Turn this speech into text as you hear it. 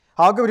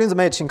好，各位弟兄姊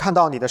妹，请看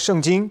到你的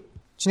圣经。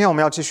今天我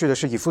们要继续的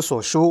是以弗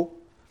所书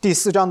第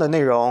4章的内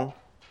容，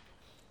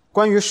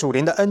关于属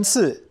灵的恩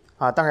赐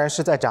当然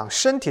是在讲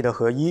身体的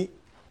合一。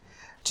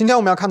今天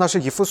我们要看到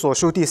是以弗所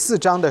书第4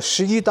章的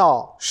11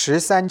到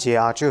13节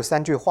只有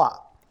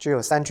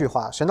3句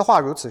话。神的话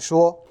如此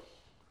说：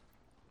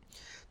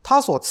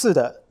他所赐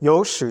的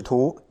有使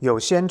徒，有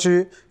先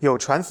知，有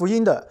传福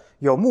音的，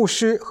有牧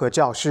师和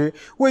教师，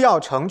为要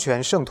成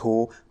全圣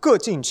徒，各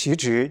尽其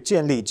职，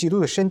建立基督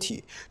的身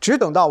体，只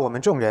等到我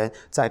们众人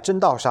在真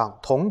道上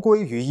同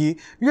归于一，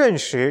认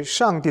识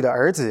上帝的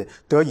儿子，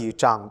得以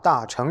长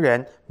大成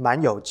人，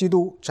满有基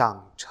督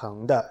长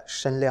成的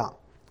身量。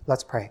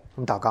 Let's pray，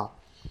 我们祷告。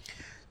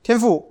天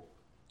父，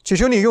祈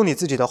求你用你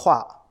自己的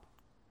话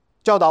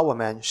教导我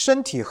们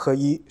身体合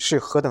一是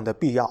何等的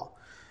必要，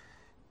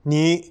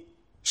你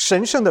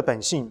神圣的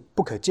本性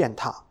不可践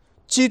踏，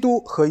基督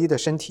合一的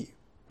身体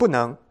不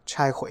能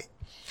拆毁。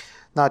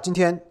那今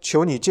天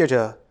求你借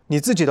着你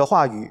自己的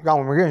话语，让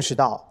我们认识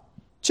到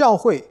教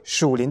会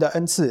属灵的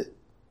恩赐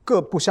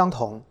各不相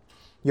同，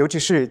尤其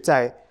是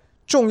在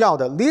重要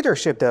的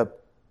leadership 的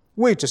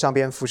位置上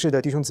边服侍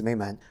的弟兄姊妹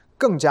们，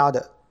更加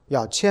的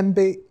要谦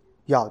卑，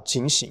要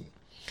警醒。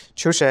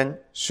求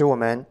神使我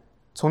们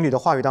从你的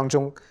话语当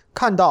中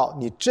看到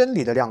你真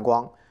理的亮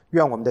光，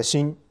愿我们的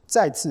心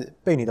再次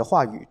被你的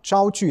话语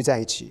招聚在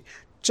一起，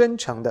真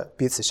诚的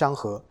彼此相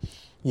合，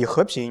以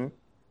和平、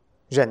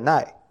忍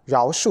耐、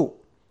饶恕、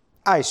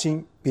爱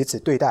心彼此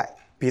对待，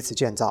彼此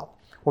建造。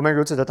我们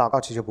如此的祷告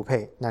祈求不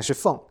配，乃是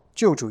奉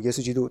救主耶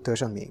稣基督得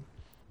胜名。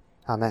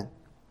阿们。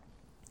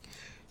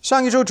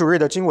上一周主日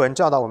的经文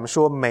教导我们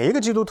说，每一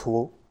个基督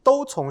徒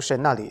都从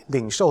神那里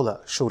领受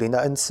了属灵的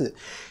恩赐，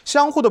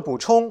相互的补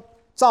充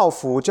造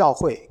福教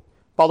会。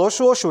保罗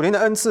说属灵的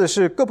恩赐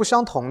是各不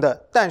相同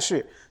的，但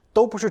是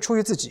都不是出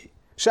于自己，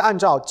是按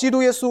照基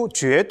督耶稣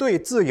绝对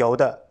自由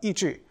的意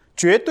志，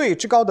绝对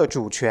至高的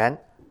主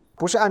权，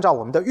不是按照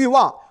我们的欲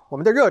望、我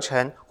们的热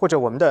忱或者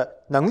我们的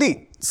能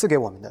力赐给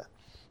我们的。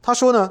他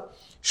说呢，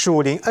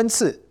属灵恩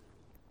赐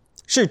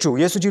是主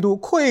耶稣基督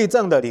馈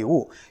赠的礼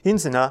物，因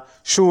此呢，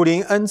属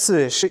灵恩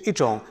赐是一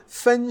种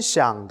分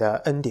享的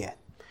恩典。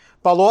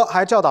保罗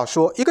还教导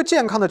说，一个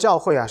健康的教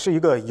会是一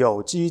个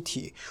有机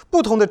体，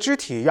不同的肢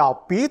体要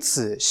彼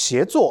此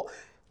协作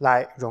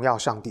来荣耀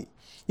上帝。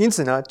因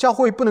此呢，教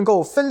会不能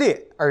够分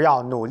裂，而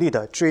要努力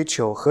的追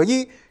求合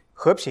一、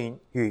和平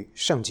与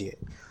圣洁。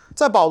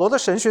在保罗的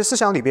神学思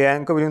想里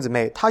边，各位弟兄姊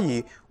妹，他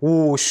以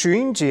五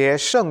旬节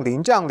圣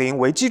灵降临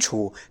为基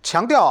础，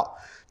强调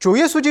主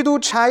耶稣基督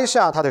拆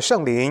下他的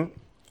圣灵，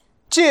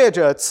借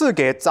着赐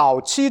给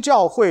早期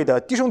教会的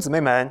弟兄姊妹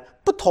们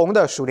不同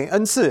的属灵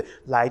恩赐，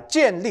来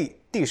建立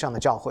地上的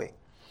教会。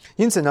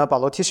因此呢，保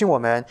罗提醒我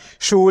们，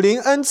属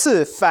灵恩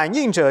赐反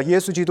映着耶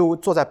稣基督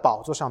坐在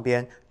宝座上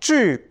边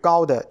至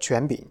高的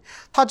权柄。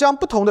他将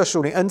不同的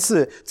属灵恩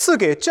赐赐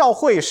给教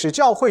会，使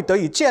教会得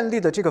以建立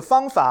的这个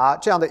方法，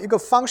这样的一个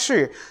方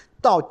式，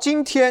到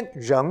今天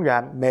仍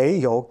然没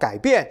有改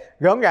变，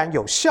仍然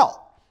有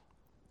效。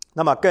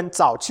那么跟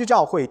早期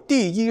教会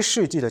第1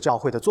世纪的教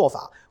会的做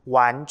法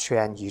完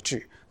全一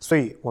致。所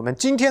以我们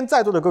今天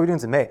在座的各位弟兄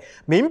姊妹，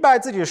明白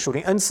自己的属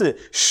灵恩赐，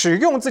使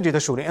用自己的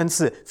属灵恩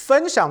赐，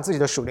分享自己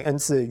的属灵恩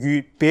赐，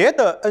与别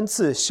的恩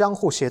赐相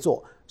互协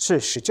作，是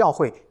使教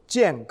会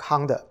健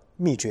康的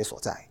秘诀所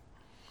在。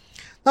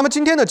那么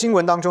今天的经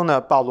文当中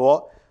呢，保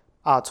罗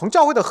从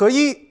教会的合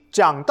一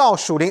讲到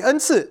属灵恩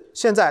赐，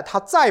现在他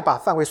再把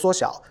范围缩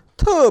小，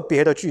特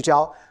别的聚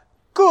焦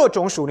各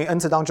种属灵恩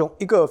赐当中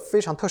一个非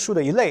常特殊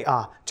的一类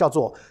叫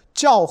做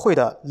教会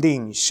的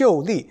领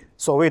袖力，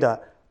所谓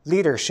的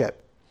leadership，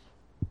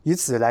 以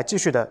此来继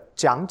续的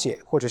讲解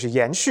或者是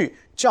延续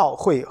教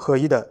会合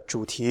一的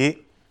主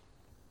题。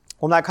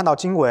我们来看到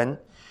经文，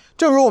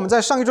正如我们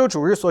在上一周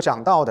主日所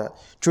讲到的，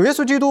主耶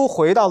稣基督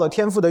回到了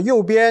天父的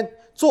右边，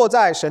坐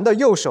在神的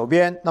右手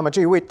边。那么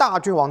这一位大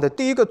君王的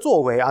第一个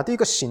作为第一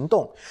个行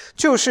动，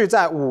就是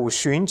在五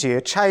旬节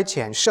差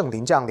遣圣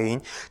灵降临，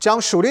将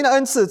属灵的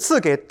恩赐赐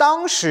给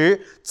当时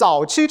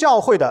早期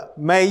教会的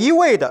每一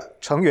位的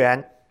成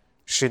员，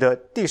使得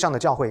地上的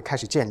教会开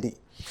始建立。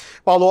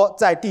保罗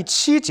在第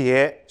7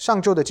节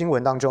上周的经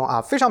文当中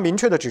非常明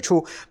确的指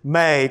出，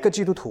每个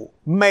基督徒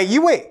每一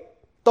位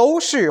都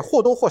是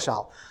或多或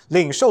少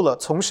领受了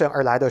从神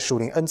而来的属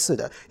灵恩赐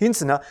的。因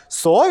此呢，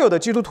所有的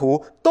基督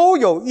徒都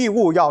有义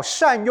务要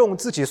善用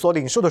自己所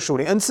领受的属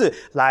灵恩赐，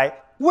来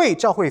为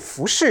教会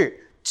服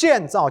侍，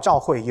建造教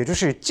会，也就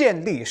是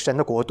建立神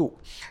的国度。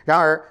然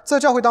而在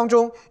教会当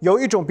中有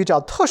一种比较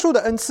特殊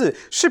的恩赐，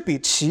是比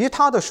其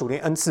他的属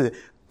灵恩赐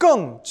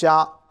更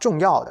加重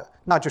要的，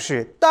那就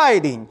是带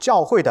领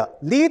教会的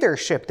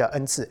leadership 的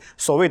恩赐，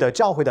所谓的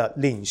教会的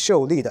领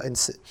袖力的恩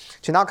赐。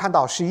请大家看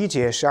到11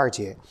节12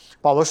节，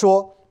保罗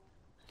说，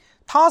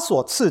他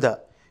所赐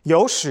的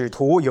有使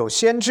徒，有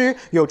先知，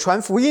有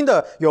传福音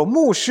的，有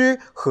牧师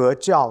和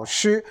教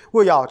师，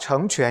为要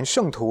成全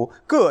圣徒，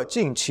各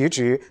尽其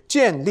职，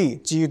建立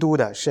基督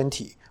的身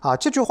体。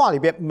这句话里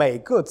边每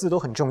个字都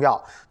很重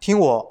要，听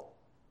我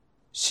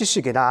细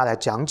细给大家来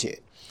讲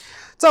解。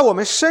在我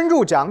们深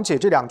入讲解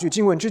这两句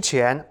经文之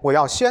前，我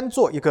要先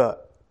做一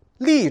个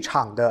立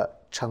场的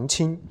澄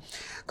清。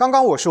刚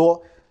刚我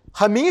说，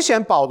很明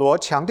显保罗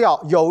强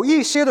调有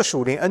一些的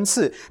属灵恩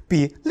赐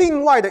比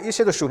另外的一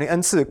些的属灵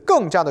恩赐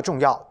更加的重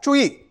要。注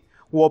意，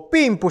我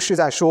并不是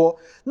在说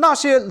那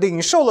些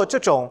领受了这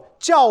种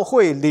教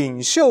会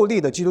领袖力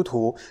的基督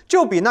徒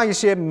就比那一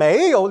些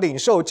没有领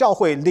受教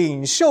会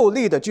领袖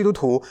力的基督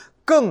徒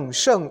更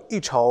胜一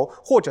筹，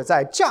或者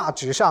在价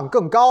值上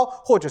更高，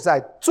或者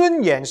在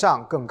尊严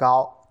上更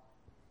高，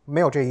没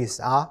有这意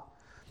思啊。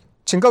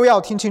请各位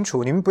要听清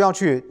楚，你们不要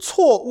去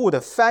错误的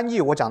翻译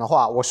我讲的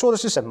话，我说的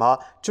是什么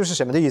就是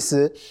什么的意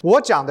思。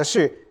我讲的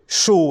是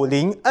属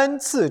灵恩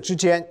赐之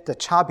间的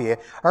差别，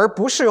而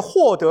不是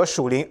获得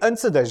属灵恩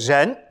赐的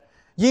人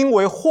因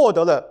为获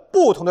得了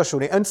不同的属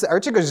灵恩赐，而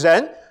这个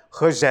人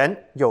和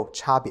人有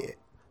差别，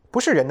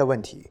不是人的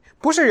问题，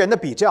不是人的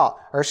比较，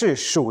而是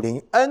属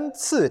灵恩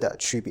赐的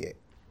区别。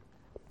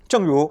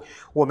正如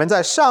我们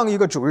在上一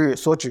个主日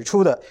所指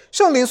出的，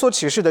圣灵所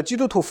启示的基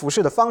督徒服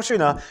事的方式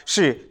呢，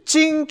是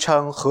精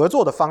诚合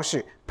作的方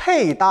式，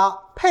配搭、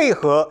配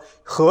合、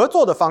合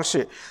作的方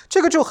式。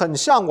这个就很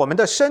像我们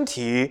的身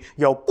体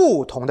有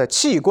不同的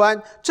器官，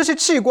这些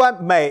器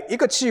官每一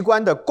个器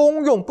官的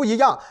功用不一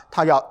样，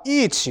它要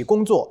一起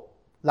工作，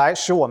来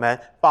使我们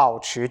保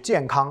持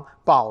健康、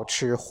保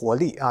持活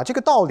力啊！这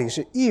个道理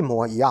是一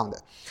模一样的。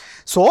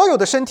所有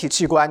的身体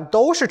器官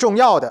都是重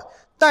要的，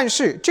但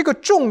是这个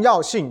重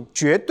要性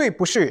绝对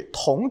不是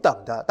同等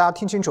的，大家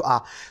听清楚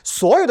啊！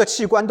所有的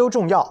器官都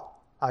重要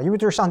啊，因为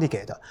这是上帝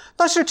给的，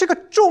但是这个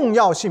重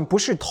要性不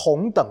是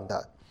同等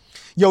的。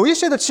有一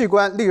些的器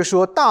官，例如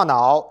说大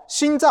脑、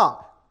心脏、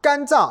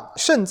肝脏、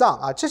肾脏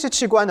啊，这些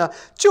器官呢，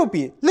就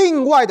比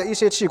另外的一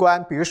些器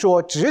官，比如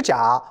说指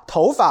甲、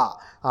头发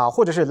啊，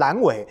或者是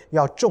阑尾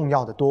要重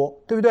要的多，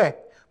对不对？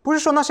不是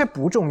说那些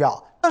不重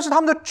要，但是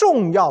它们的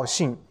重要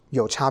性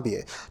有差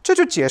别。这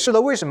就解释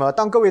了为什么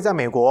当各位在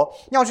美国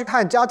要去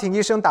看家庭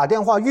医生打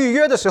电话预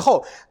约的时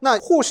候，那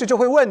护士就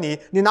会问你，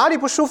你哪里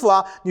不舒服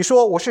啊？你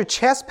说我是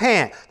chest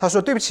pain， 他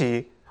说对不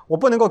起，我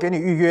不能够给你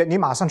预约，你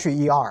马上去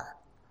ER。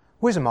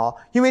为什么？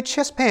因为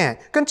chest pain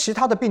跟其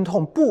他的病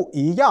痛不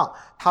一样，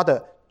它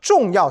的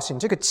重要性，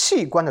这个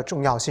器官的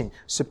重要性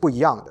是不一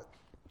样的。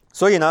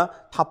所以呢，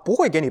他不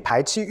会给你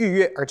排期预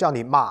约，而叫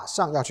你马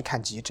上要去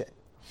看急诊。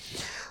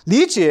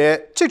理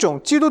解这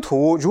种基督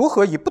徒如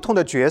何以不同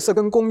的角色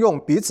跟功用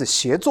彼此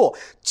协作，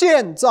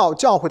建造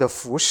教会的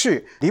服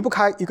事，离不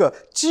开一个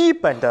基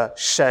本的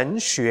神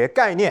学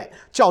概念，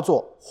叫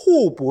做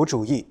互补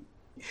主义。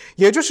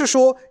也就是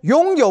说，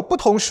拥有不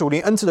同属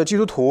灵恩赐的基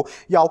督徒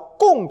要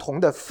共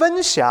同的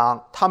分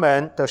享他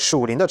们的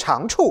属灵的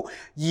长处，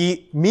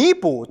以弥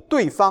补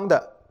对方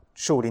的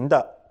属灵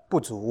的不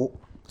足，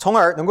从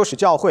而能够使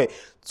教会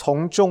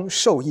从中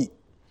受益。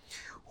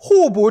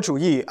互补主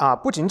义啊，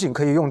不仅仅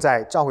可以用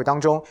在教会当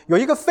中，有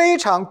一个非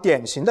常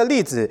典型的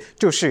例子，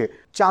就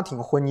是家庭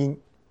婚姻。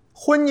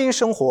婚姻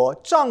生活，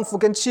丈夫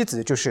跟妻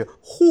子就是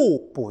互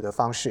补的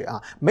方式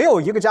啊，没有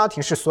一个家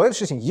庭是所有的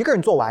事情一个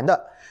人做完的，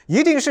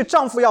一定是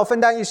丈夫要分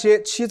担一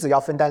些，妻子要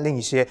分担另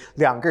一些，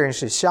两个人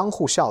是相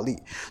互效力。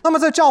那么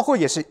在教会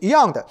也是一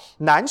样的，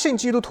男性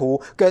基督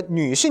徒跟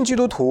女性基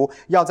督徒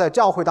要在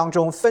教会当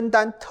中分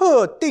担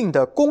特定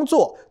的工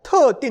作、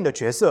特定的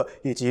角色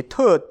以及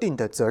特定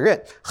的责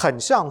任，很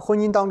像婚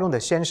姻当中的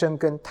先生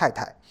跟太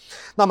太。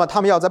那么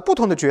他们要在不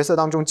同的角色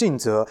当中尽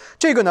责，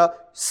这个呢，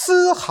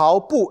丝毫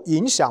不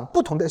影响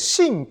不同的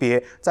性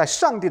别在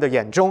上帝的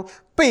眼中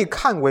被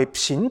看为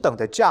平等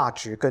的价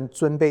值跟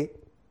尊卑，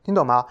听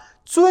懂吗？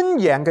尊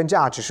严跟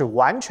价值是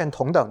完全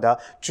同等的，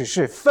只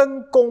是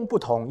分工不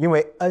同，因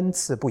为恩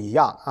赐不一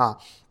样啊。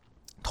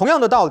同样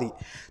的道理，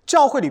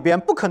教会里边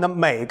不可能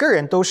每个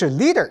人都是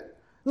leader，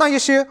 那一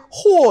些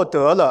获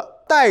得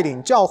了带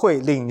领教会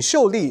领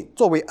袖力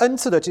作为恩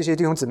赐的这些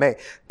弟兄姊妹，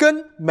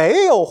跟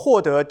没有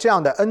获得这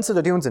样的恩赐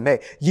的弟兄姊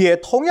妹也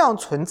同样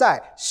存在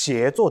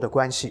协作的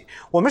关系。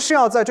我们是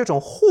要在这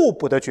种互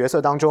补的角色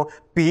当中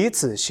彼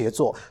此协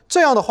作，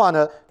这样的话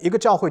呢，一个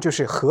教会就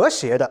是和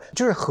谐的，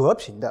就是和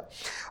平的。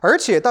而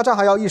且大家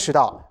还要意识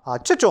到啊，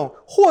这种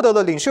获得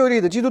了领袖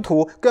力的基督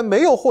徒跟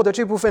没有获得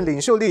这部分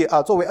领袖力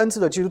作为恩赐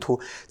的基督徒，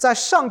在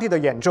上帝的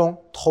眼中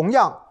同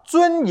样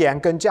尊严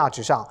跟价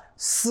值上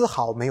丝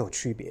毫没有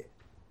区别，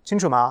清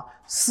楚吗？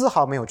丝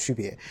毫没有区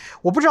别。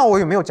我不知道我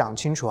有没有讲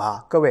清楚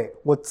啊，各位，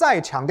我再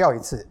强调一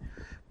次，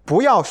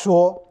不要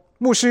说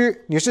牧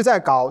师你是在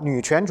搞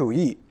女权主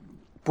义，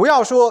不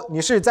要说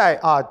你是在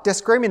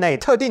discriminate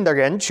特定的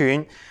人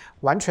群，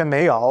完全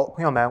没有。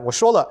朋友们，我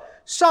说了，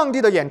上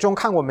帝的眼中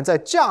看我们在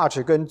价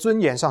值跟尊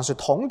严上是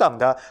同等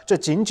的，这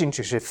仅仅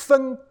只是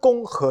分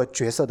工和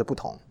角色的不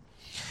同。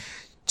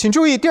请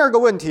注意第二个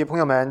问题，朋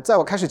友们，在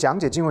我开始讲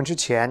解经文之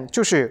前，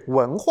就是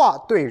文化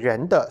对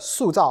人的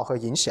塑造和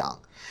影响。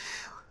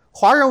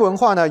华人文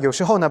化呢，有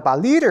时候呢把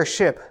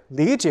leadership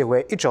理解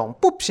为一种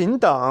不平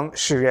等，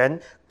使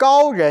人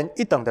高人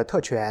一等的特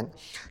权。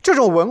这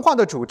种文化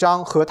的主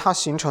张和它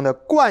形成的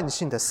惯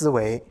性的思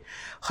维，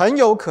很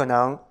有可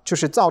能就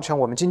是造成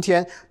我们今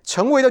天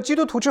成为了基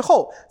督徒之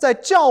后，在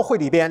教会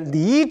里边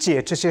理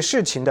解这些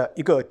事情的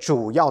一个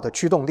主要的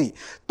驱动力，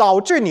导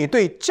致你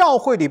对教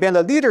会里边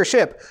的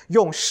leadership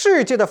用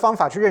世界的方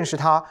法去认识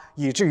它，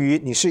以至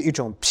于你是一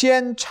种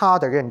偏差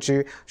的认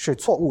知，是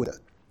错误的。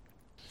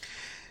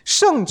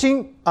圣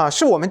经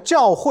是我们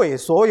教会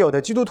所有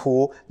的基督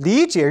徒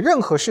理解任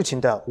何事情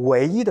的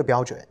唯一的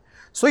标准。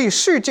所以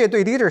世界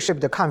对 leadership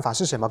的看法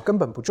是什么根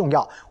本不重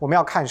要，我们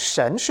要看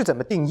神是怎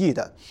么定义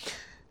的。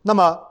那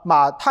么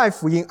马太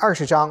福音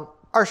20章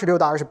26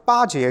到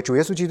28节，主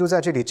耶稣基督在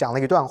这里讲了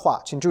一段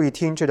话，请注意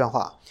听这段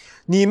话：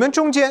你们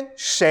中间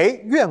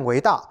谁愿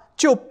为大，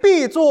就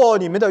必做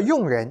你们的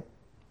用人；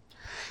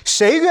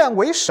谁愿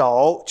为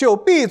首，就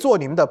必做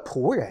你们的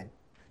仆人。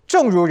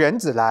正如人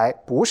子来，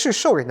不是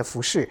受人的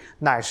服侍，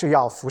乃是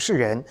要服侍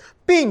人，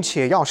并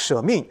且要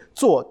舍命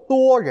做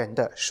多人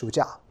的赎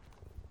价。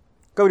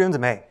各位弟兄姊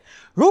妹，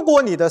如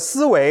果你的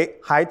思维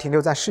还停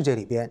留在世界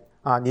里边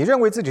你认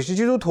为自己是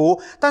基督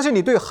徒，但是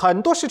你对很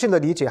多事情的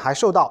理解还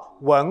受到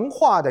文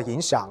化的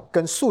影响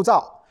跟塑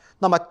造，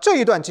那么这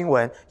一段经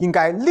文应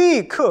该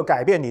立刻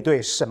改变你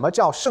对什么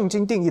叫圣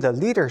经定义的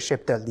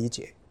leadership 的理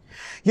解。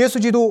耶稣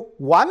基督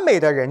完美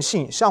的人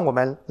性向我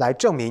们来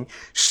证明，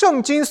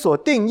圣经所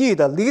定义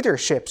的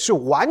leadership 是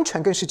完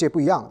全跟世界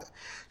不一样的。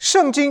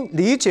圣经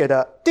理解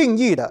的定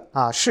义的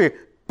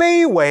是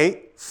卑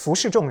微服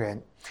侍众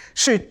人，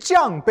是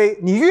降卑。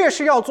你越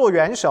是要做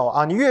元首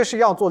你越是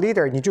要做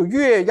leader， 你就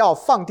越要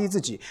放低自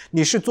己，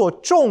你是做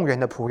众人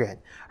的仆人。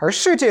而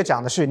世界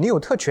讲的是你有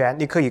特权，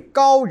你可以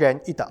高人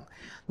一等。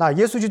那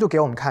耶稣基督给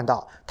我们看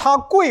到，他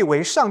贵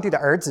为上帝的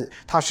儿子，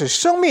他是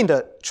生命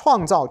的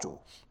创造主，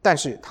但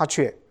是他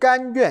却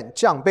甘愿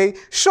降卑，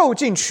受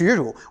尽屈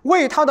辱，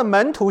为他的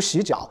门徒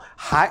洗脚，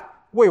还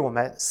为我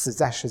们死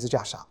在十字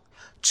架上。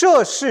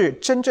这是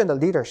真正的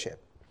leadership。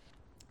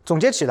 总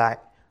结起来，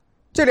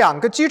这两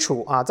个基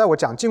础在我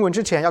讲经文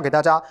之前要给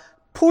大家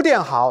铺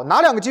垫好。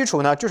哪两个基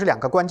础呢？就是两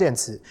个关键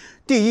词。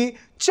第一，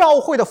教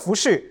会的服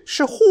事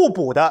是互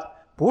补的，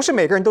不是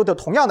每个人都得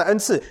同样的恩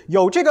赐，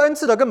有这个恩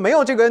赐的跟没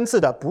有这个恩赐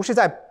的不是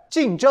在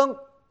竞争，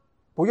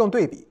不用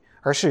对比，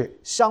而是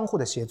相互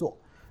的协作。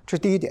这是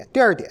第一点。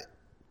第二点，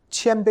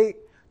谦卑。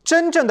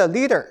真正的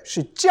leader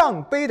是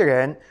降卑的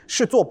人，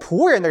是做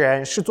仆人的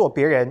人，是做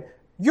别人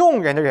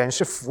用人的人，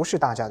是服侍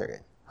大家的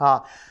人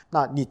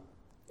那你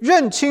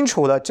认清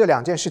楚了这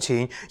两件事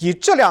情，以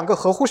这两个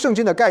合乎圣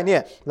经的概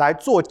念来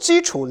做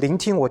基础，聆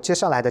听我接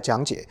下来的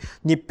讲解，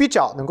你比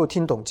较能够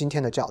听懂今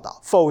天的教导，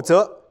否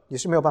则你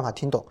是没有办法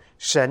听懂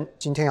神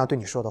今天要对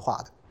你说的话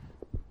的。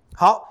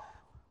好，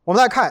我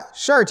们来看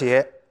12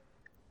节，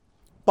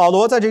保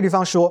罗在这个地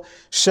方说，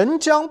神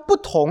将不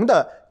同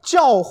的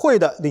教会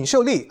的领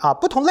袖力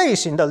不同类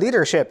型的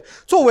leadership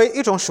作为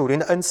一种属灵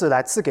的恩赐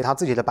来赐给他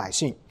自己的百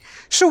姓，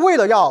是为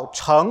了要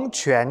成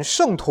全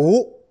圣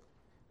徒，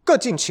各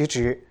尽其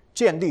职，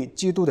建立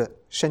基督的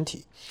身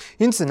体。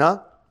因此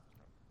呢，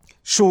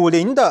属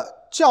灵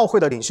的教会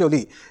的领袖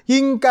力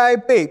应该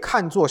被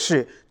看作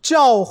是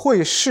教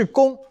会事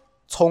工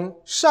从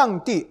上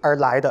帝而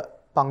来的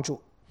帮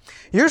助。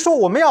也就是说，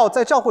我们要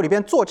在教会里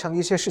边做成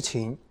一些事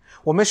情，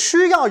我们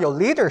需要有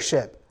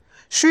leadership，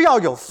 需要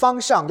有方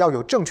向，要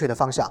有正确的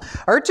方向。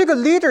而这个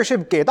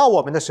leadership 给到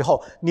我们的时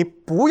候，你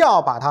不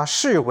要把它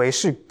视为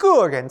是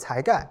个人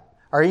才干，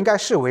而应该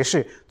视为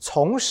是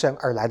从神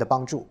而来的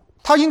帮助。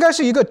它应该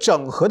是一个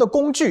整合的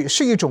工具，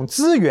是一种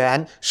资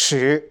源，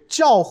使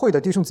教会的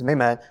弟兄姊妹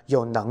们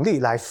有能力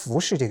来服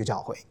侍这个教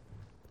会。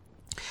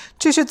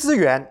这些资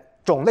源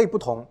种类不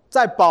同，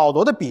在保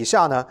罗的笔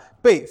下呢，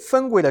被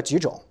分为了几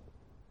种：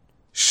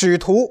使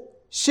徒、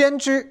先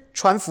知、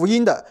传福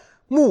音的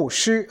牧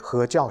师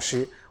和教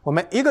师。我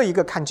们一个一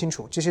个看清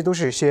楚，这些都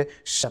是一些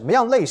什么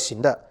样类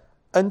型的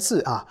恩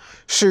赐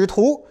使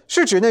徒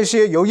是指那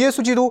些由耶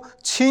稣基督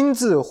亲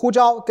自呼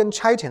召跟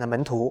差遣的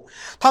门徒，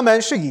他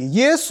们是以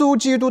耶稣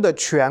基督的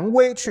权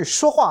威去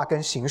说话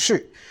跟行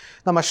事。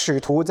那么使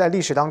徒在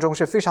历史当中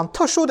是非常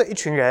特殊的一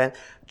群人，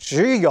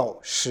只有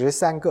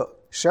13个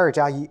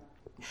，12+1。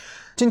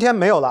今天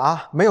没有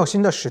了没有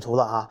新的使徒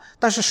了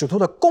但是使徒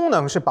的功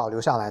能是保留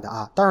下来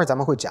的当然咱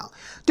们会讲。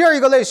第二一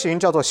个类型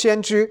叫做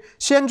先知，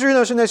先知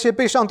呢是那些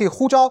被上帝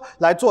呼召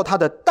来做他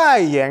的代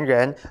言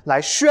人，来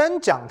宣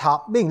讲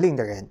他命令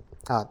的人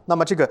那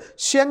么这个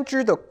先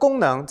知的功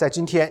能在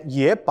今天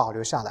也保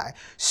留下来，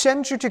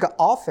先知这个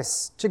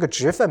office 这个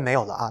职分没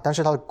有了但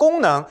是它的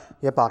功能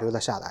也保留了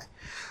下来。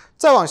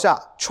再往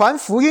下，传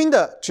福音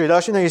的指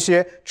的是那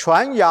些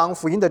传扬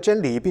福音的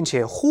真理，并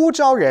且呼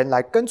召人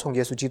来跟从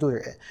耶稣基督的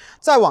人。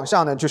再往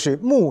下呢，就是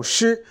牧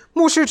师，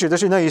牧师指的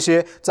是那一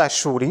些在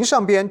属灵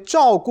上边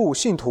照顾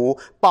信徒，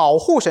保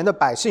护神的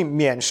百姓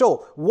免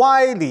受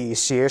歪理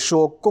邪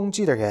说攻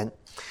击的人。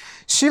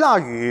希腊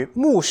语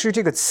牧师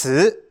这个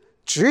词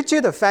直接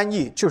的翻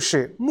译就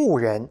是牧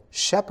人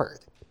shepherd，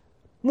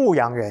 牧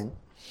羊人。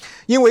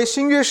因为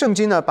新约圣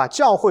经呢，把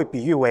教会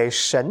比喻为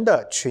神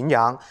的群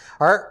羊，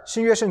而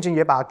新约圣经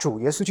也把主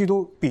耶稣基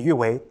督比喻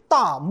为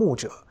大牧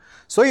者。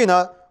所以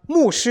呢，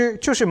牧师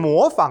就是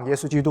模仿耶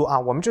稣基督啊，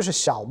我们就是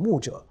小牧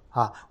者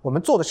啊，我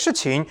们做的事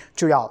情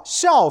就要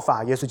效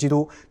法耶稣基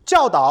督，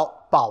教导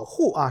保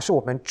护啊，是我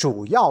们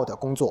主要的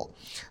工作。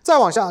再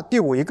往下，第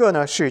5一个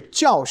呢是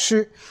教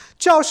师。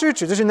教师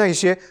指的是那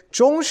些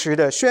忠实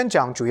的宣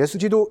讲主耶稣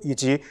基督以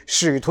及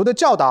使徒的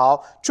教导，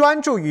专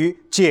注于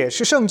解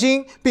释圣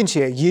经，并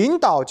且引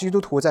导基督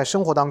徒在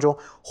生活当中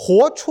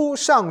活出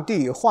上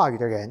帝话语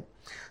的人。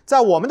在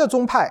我们的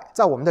宗派，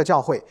在我们的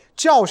教会，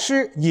教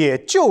师也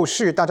就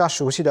是大家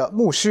熟悉的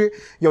牧师，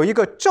有一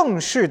个正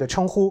式的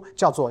称呼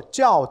叫做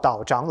教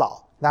导长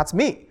老。 That's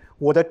me，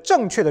 我的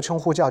正确的称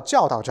呼叫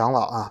教导长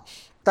老啊，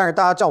但是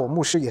大家叫我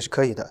牧师也是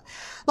可以的。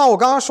那我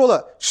刚刚说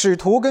了，使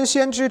徒跟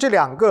先知这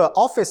2个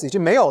office 已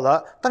经没有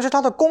了，但是它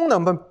的功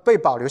能被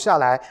保留下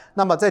来。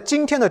那么在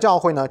今天的教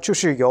会呢，就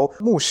是由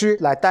牧师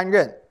来担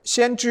任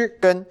先知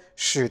跟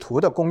使徒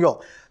的功用。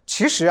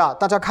其实啊，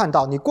大家看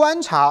到，你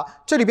观察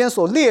这里边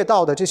所列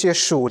到的这些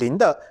属灵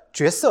的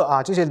角色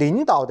啊，这些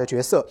领导的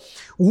角色，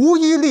无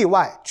一例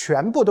外，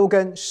全部都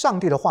跟上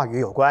帝的话语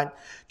有关，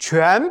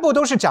全部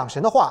都是讲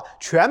神的话，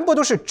全部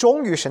都是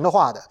忠于神的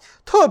话的，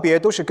特别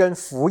都是跟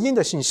福音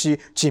的信息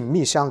紧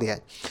密相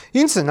连。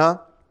因此呢，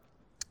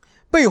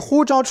被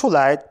呼召出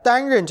来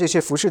担任这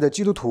些服事的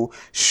基督徒，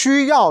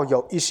需要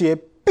有一些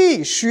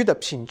必须的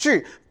品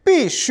质，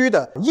必须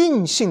的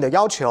硬性的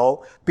要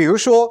求，比如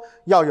说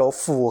要有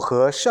符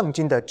合圣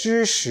经的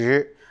知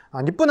识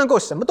啊，你不能够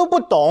什么都不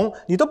懂，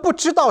你都不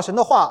知道神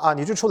的话啊，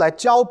你就出来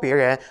教别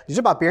人，你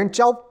就把别人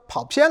教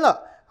跑偏了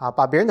啊，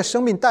把别人的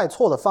生命带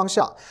错了方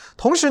向。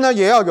同时呢，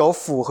也要有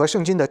符合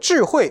圣经的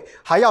智慧，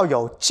还要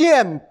有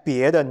鉴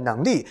别的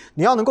能力，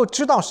你要能够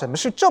知道什么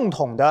是正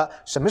统的，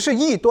什么是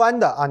异端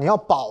的啊，你要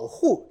保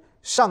护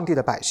上帝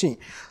的百姓。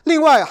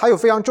另外还有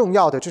非常重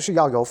要的，就是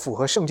要有符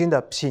合圣经的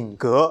品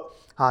格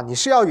啊，你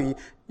是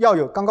要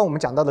有刚刚我们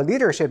讲到的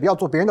leadership， 要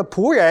做别人的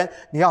仆人，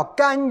你要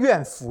甘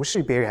愿服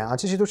侍别人啊，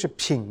这些都是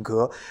品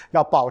格。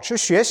要保持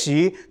学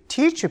习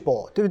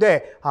teachable， 对不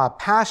对啊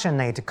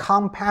 ？passionate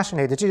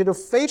compassionate， 这些都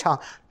非常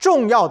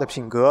重要的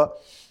品格。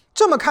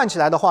这么看起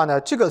来的话呢，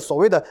这个所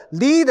谓的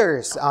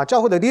leaders 啊，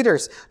教会的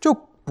leaders 就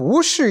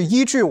不是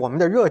依据我们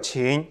的热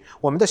情、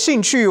我们的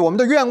兴趣、我们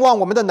的愿望、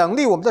我们的能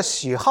力、我们的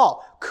喜好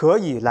可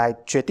以来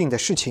决定的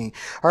事情，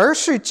而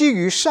是基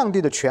于上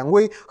帝的权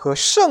威和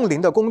圣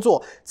灵的工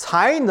作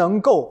才能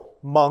够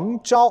蒙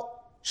召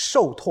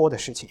受托的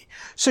事情，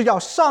是要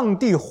上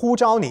帝呼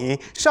召你，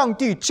上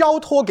帝交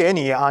托给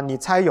你啊，你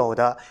才有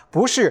的，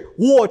不是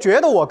我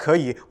觉得我可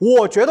以，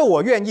我觉得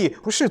我愿意，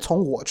不是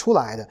从我出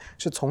来的，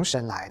是从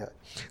神来的。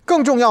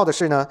更重要的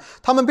是呢，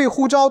他们被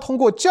呼召通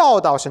过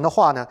教导神的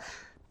话呢，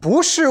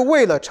不是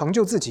为了成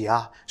就自己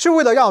啊，是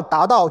为了要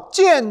达到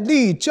建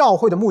立教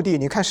会的目的。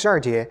你看12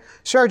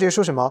节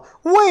说什么？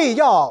为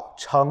要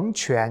成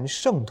全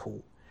圣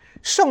徒。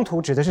圣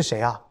徒指的是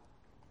谁啊？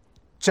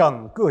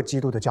整个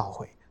基督的教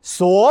会，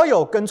所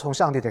有跟从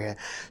上帝的人。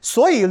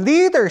所以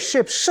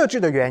leadership 设置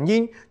的原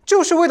因，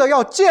就是为了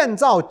要建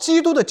造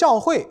基督的教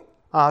会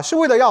啊，是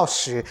为了要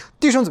使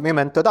弟兄姊妹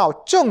们得到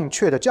正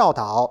确的教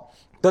导，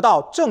得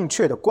到正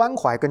确的关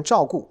怀跟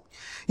照顾。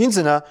因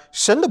此呢，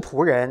神的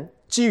仆人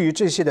基于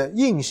这些的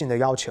硬性的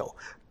要求，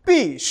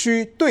必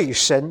须对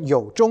神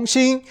有忠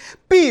心，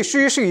必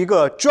须是一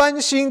个专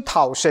心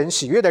讨神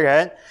喜悦的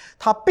人，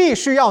他必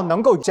须要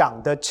能够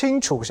讲得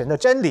清楚神的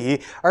真理，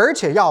而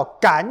且要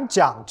敢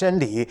讲真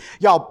理，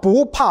要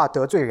不怕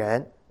得罪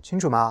人，清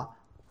楚吗？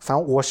反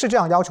正我是这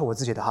样要求我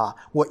自己的哈，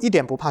我一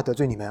点不怕得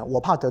罪你们，我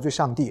怕得罪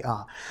上帝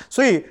啊。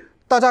所以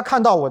大家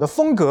看到我的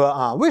风格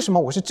啊，为什么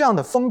我是这样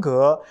的风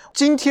格？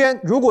今天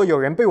如果有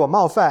人被我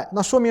冒犯，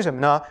那说明什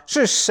么呢？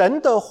是神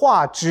的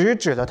话直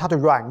指了他的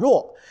软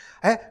弱。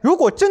如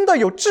果真的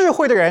有智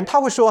慧的人，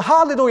他会说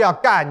哈利路亚，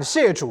感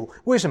谢主。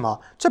为什么？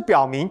这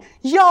表明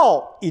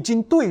药已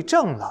经对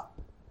症了，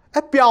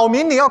表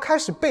明你要开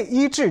始被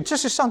医治，这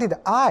是上帝的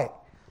爱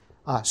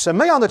啊。什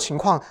么样的情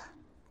况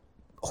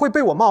会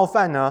被我冒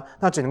犯呢？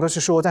那只能够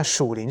是说在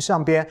属灵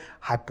上边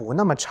还不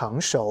那么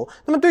成熟。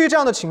那么对于这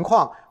样的情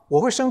况，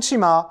我会生气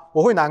吗？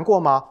我会难过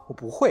吗？我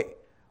不会。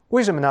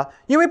为什么呢？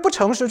因为不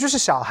成熟就是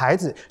小孩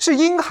子，是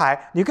婴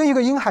孩，你跟一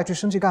个婴孩去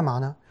生气干嘛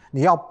呢？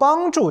你要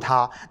帮助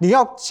他，你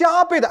要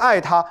加倍的爱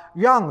他，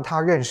让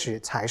他认识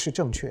才是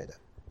正确的，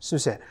是不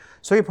是？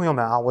所以朋友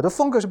们啊，我的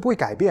风格是不会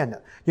改变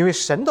的，因为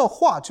神的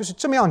话就是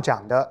这么样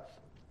讲的。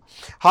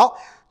好，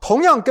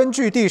同样根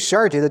据第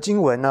12节的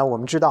经文呢，我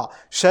们知道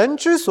神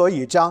之所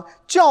以将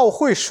教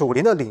会属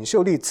灵的领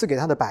袖力赐给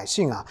他的百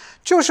姓啊，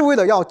就是为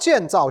了要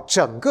建造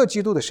整个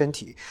基督的身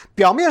体。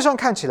表面上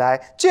看起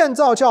来建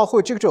造教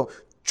会这种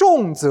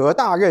重责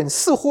大任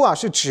似乎啊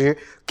是指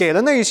给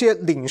了那一些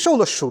领受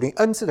了属灵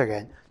恩赐的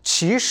人，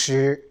其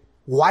实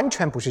完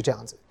全不是这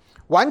样子，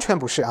完全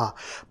不是啊！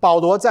保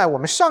罗在我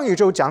们上一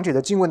周讲解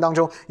的经文当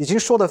中已经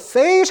说得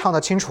非常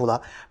的清楚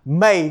了，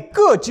每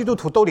个基督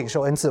徒都领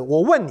受恩赐。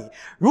我问你，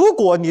如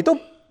果你都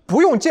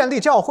不用建立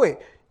教会，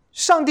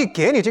上帝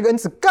给你这个恩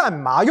赐干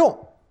嘛用？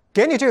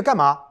给你这个干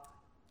嘛？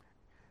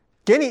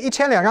给你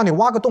1000两让你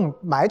挖个洞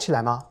埋起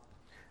来吗？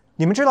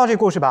你们知道这个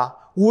故事吧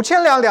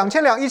？5000两、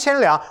2000两、1000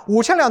两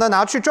，5000两的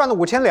拿去赚了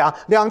5000两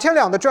，2000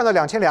两的赚了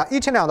2000两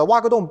，1000两的挖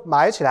个洞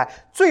埋起来。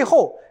最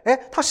后，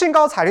他兴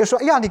高采烈说：“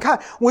哎呀，你看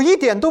我一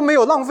点都没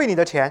有浪费你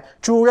的钱。”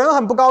主人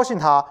很不高兴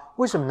他，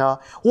为什么呢？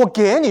我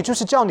给你就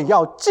是叫你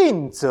要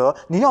尽责，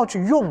你要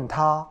去用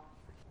它。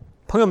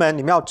朋友们，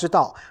你们要知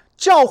道，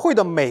教会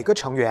的每个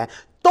成员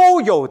都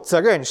有责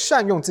任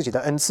善用自己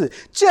的恩赐。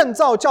建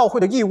造教会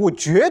的义务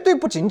绝对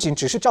不仅仅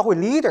只是教会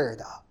leader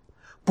的。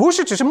不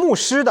是只是牧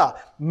师的，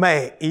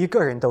每一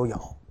个人都有，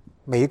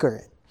每一个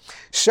人。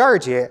12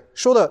节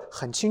说得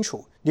很清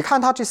楚，你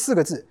看他这4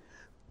个字，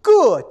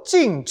各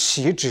尽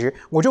其职。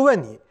我就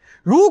问你，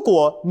如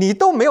果你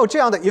都没有这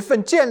样的一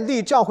份建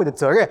立教会的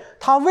责任，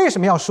他为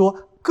什么要说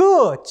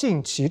各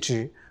尽其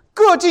职？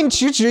各尽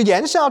其职，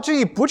言下之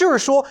意不就是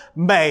说，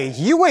每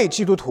一位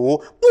基督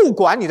徒，不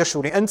管你的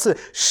属灵恩赐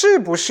是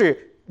不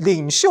是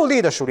领袖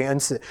力的属灵恩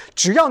赐，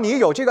只要你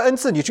有这个恩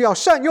赐，你就要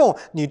善用，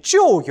你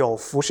就有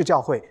服侍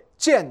教会、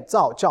建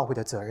造教会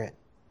的责任，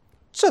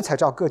这才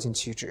叫各尽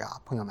其职啊，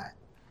朋友们。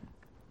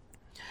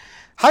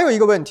还有一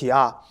个问题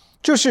啊，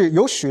就是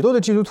有许多的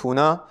基督徒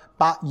呢，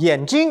把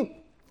眼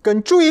睛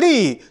跟注意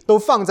力都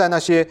放在那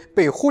些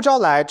被呼召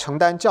来承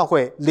担教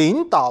会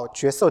领导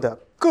角色的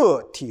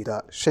个体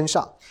的身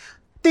上，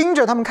盯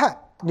着他们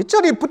看，你这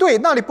里不对，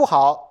那里不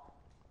好，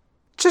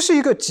这是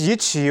一个极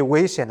其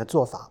危险的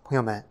做法，朋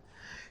友们，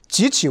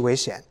极其危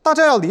险。大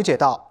家要理解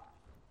到，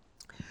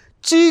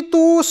基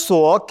督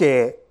所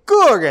给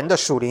个人的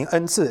属灵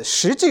恩赐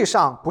实际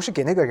上不是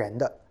给那个人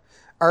的，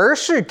而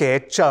是给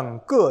整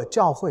个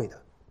教会的。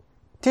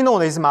听懂我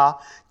的意思吗？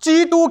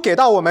基督给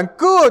到我们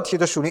个体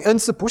的属灵恩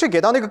赐不是给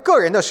到那个个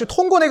人的，是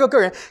通过那个个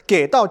人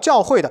给到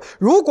教会的。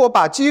如果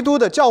把基督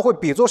的教会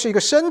比作是一个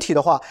身体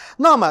的话，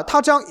那么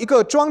他将一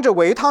个装着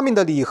维他命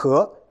的礼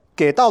盒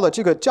给到了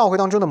这个教会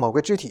当中的某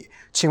个肢体。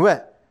请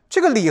问这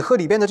个礼盒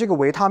里边的这个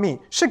维他命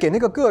是给那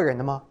个个人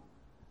的吗？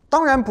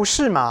当然不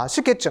是嘛，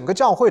是给整个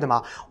教会的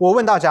嘛。我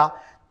问大家，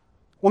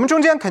我们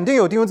中间肯定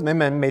有弟兄姊妹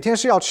们每天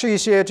是要吃一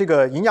些这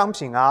个营养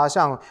品啊，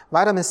像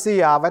vitamin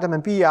C 啊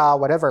vitamin B 啊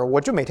whatever， 我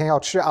就每天要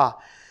吃啊。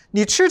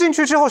你吃进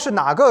去之后是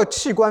哪个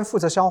器官负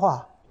责消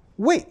化？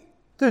胃，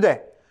对不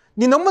对？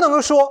你能不能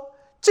够说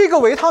这个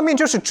维他命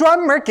就是专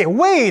门给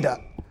胃的？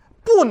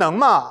不能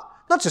嘛，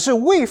那只是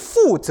胃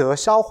负责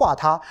消化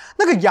它，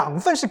那个养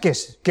分是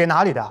给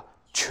哪里的？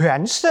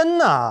全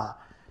身啊。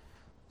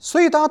所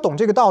以大家懂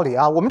这个道理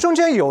啊。我们中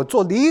间有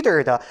做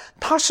leader 的，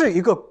它是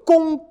一个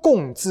公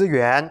共资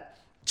源，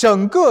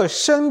整个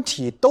身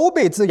体都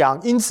被滋养，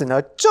因此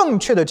呢，正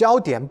确的焦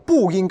点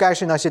不应该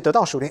是那些得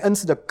到属灵恩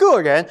赐的个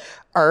人，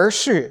而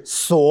是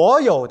所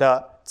有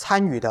的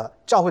参与的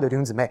教会的弟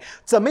兄姊妹，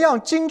怎么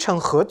样精诚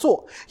合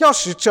作，要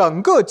使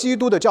整个基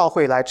督的教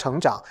会来成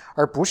长，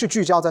而不是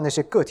聚焦在那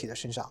些个体的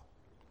身上。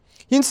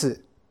因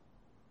此，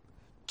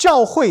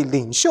教会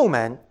领袖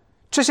们，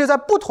这些在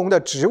不同的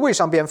职位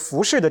上边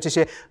服侍的这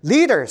些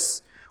leaders，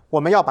 我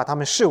们要把他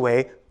们视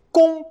为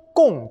公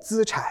共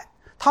资产。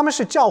他们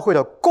是教会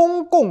的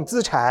公共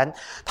资产，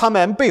他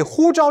们被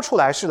呼召出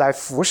来是来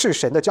服侍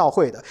神的教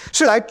会的，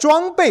是来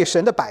装备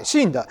神的百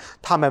姓的。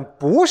他们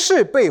不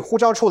是被呼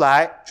召出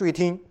来，注意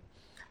听，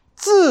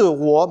自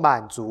我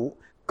满足、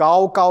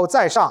高高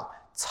在上、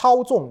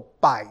操纵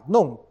摆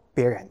弄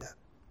别人的。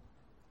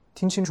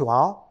听清楚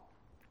啊！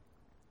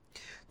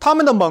他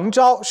们的蒙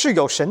召是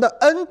有神的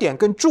恩典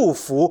跟祝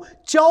福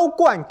浇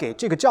灌给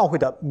这个教会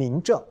的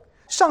明证。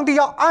上帝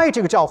要爱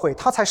这个教会，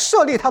他才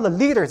设立他的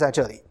leader 在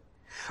这里。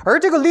而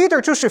这个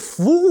leader 就是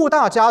服务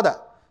大家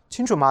的，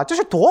清楚吗？这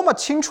是多么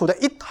清楚的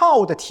一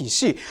套的体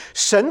系，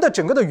神的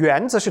整个的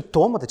原则是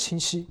多么的清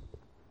晰。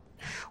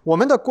我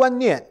们的观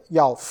念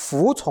要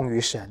服从于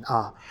神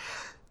啊。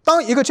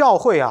当一个教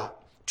会啊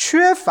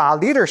缺乏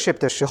leadership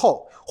的时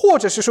候，或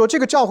者是说这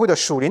个教会的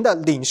属灵的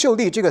领袖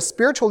力，这个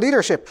spiritual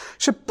leadership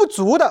是不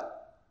足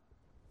的、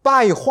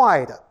败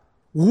坏的、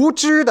无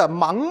知的、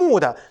盲目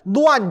的、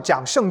乱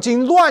讲圣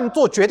经、乱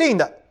做决定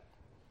的，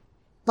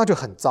那就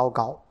很糟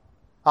糕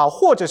啊。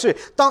或者是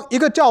当一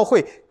个教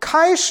会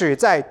开始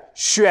在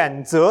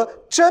选择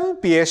甄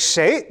别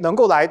谁能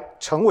够来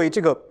成为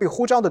这个被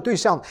呼召的对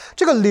象，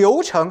这个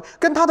流程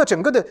跟他的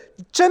整个的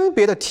甄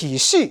别的体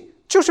系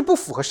就是不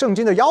符合圣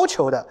经的要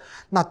求的，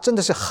那真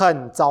的是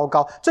很糟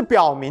糕。这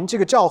表明这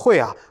个教会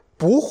啊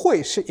不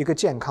会是一个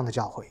健康的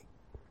教会。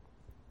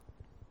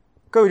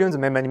各位弟兄姊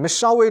妹们，你们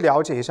稍微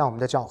了解一下我们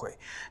的教会，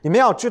你们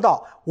要知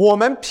道，我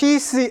们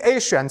PCA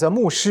选择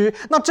牧师，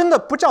那真的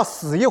不叫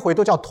死一回，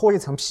都叫脱一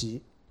层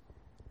皮，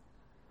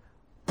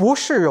不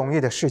是容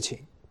易的事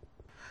情。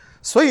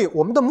所以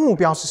我们的目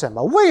标是什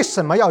么？为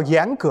什么要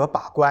严格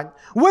把关？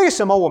为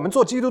什么我们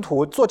做基督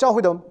徒、做教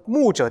会的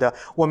牧者的，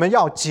我们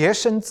要洁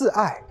身自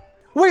爱？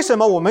为什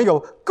么我们有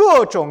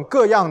各种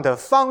各样的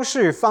方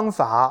式方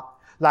法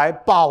来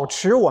保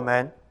持我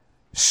们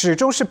始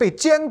终是被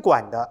监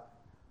管的？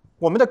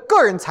我们的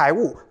个人财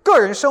务、个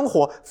人生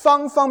活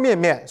方方面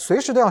面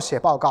随时都要写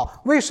报告。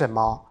为什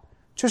么？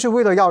就是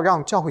为了要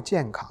让教会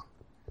健康。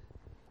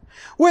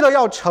为了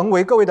要成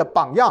为各位的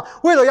榜样，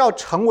为了要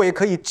成为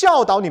可以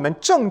教导你们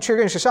正确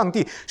认识上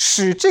帝，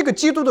使这个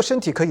基督的身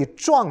体可以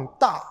壮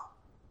大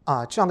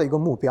这样的一个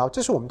目标，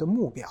这是我们的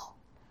目标。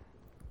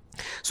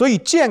所以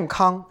健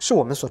康是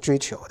我们所追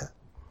求的。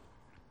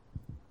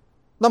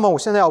那么我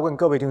现在要问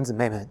各位弟兄姊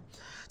妹们，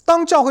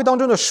当教会当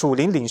中的属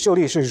灵领袖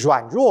力是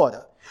软弱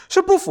的，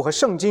是不符合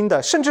圣经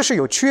的，甚至是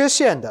有缺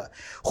陷的，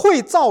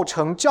会造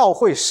成教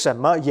会什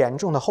么严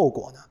重的后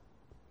果呢？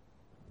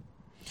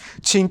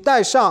请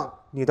带上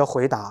你的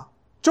回答，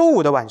周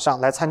五的晚上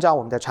来参加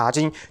我们的查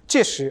经，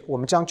届时我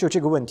们将就这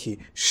个问题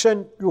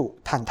深入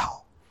探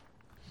讨。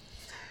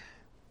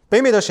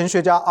北美的神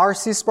学家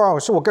R.C. Sproul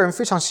是我个人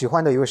非常喜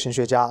欢的一位神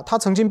学家，他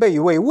曾经被一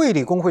位卫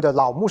理公会的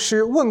老牧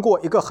师问过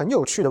一个很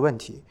有趣的问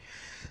题，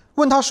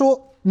问他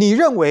说，你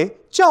认为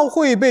教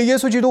会被耶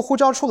稣基督呼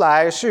召出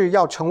来是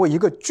要成为一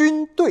个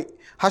军队，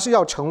还是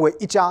要成为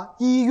一家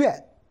医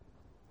院？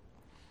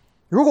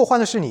如果换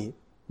的是你，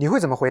你会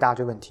怎么回答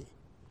这个问题？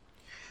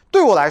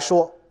对我来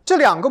说，这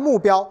两个目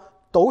标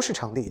都是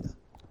成立的。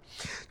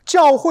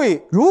教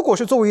会如果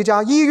是作为一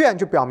家医院，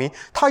就表明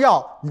他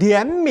要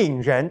怜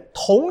悯人、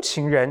同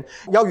情人，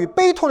要与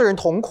悲痛的人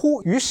同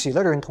哭，与喜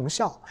乐的人同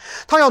笑。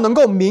他要能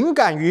够敏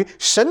感于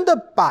神的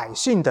百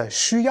姓的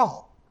需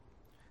要。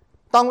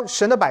当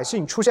神的百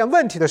姓出现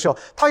问题的时候，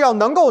他要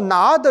能够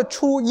拿得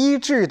出医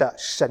治的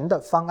神的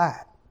方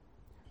案。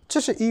这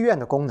是医院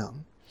的功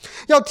能。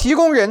要提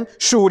供人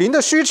属灵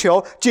的需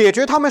求，解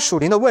决他们属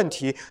灵的问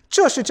题，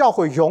这是教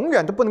会永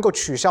远都不能够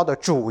取消的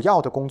主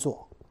要的工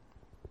作。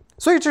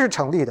所以这是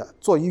成立的，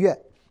做医院。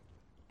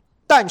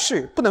但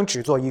是不能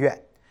只做医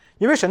院，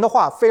因为神的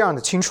话非常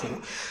的清楚，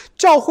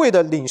教会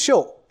的领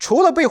袖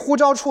除了被呼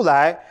召出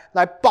来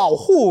保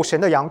护神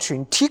的羊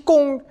群，提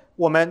供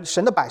我们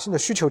神的百姓的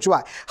需求之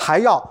外，还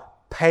要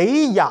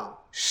培养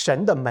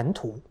神的门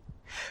徒，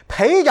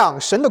培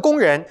养神的工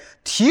人，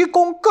提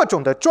供各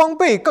种的装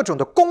备、各种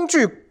的工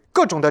具、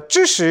各种的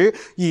知识，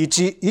以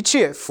及一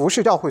切服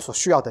侍教会所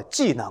需要的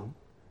技能。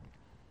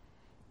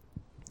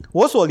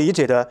我所理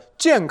解的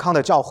健康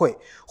的教会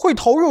会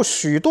投入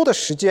许多的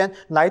时间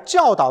来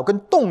教导跟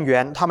动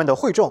员他们的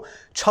会众，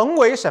成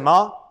为什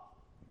么？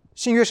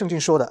新约圣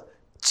经说的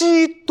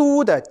基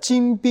督的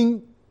精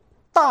兵，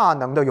大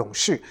能的勇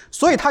士。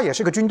所以他也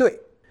是个军队，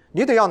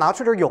你得要拿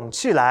出点勇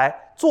气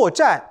来作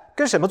战。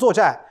跟什么作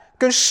战？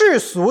跟世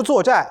俗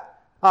作战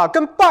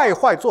跟败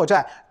坏作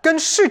战，跟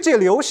世界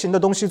流行的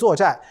东西作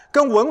战，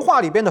跟文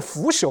化里边的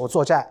腐朽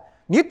作战。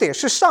你得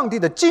是上帝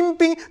的精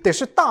兵，得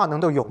是大能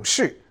的勇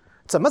士。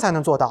怎么才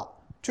能做到？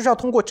就是要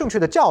通过正确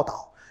的教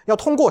导，要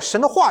通过神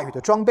的话语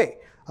的装备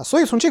所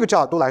以从这个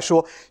角度来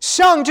说，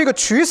向这个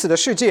取死的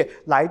世界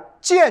来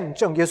见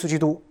证耶稣基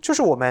督，就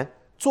是我们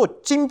做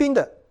精兵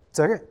的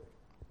责任。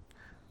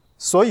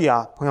所以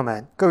朋友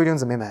们，各位弟兄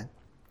姊妹们，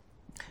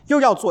又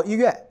要做医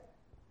院，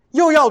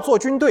又要做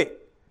军队，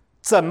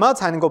怎么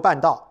才能够办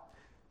到？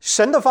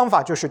神的方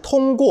法就是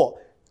通过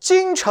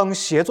精诚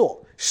协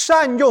作，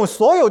善用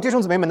所有弟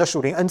兄姊妹们的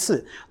属灵恩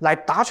赐来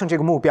达成这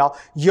个目标，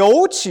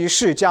尤其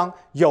是将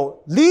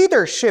有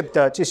leadership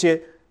的这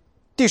些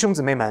弟兄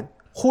姊妹们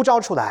呼召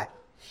出来，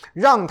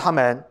让他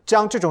们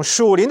将这种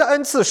属灵的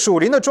恩赐、属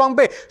灵的装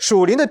备、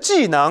属灵的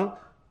技能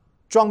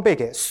装备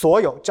给所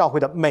有教会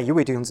的每一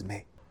位弟兄姊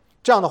妹。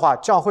这样的话，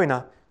教会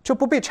呢就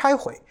不被拆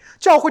毁，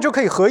教会就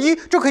可以合一，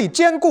就可以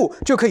坚固，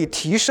就可以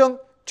提升，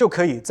就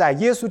可以在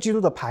耶稣基督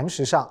的磐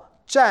石上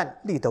站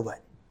立得稳。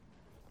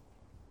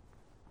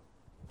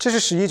这是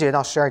11节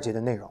到12节的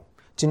内容。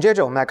紧接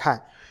着我们来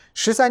看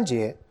13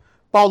节，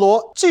保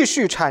罗继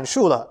续阐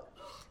述了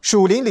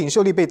属灵领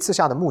袖力被赐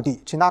下的目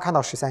的。请大家看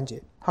到13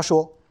节，他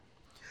说，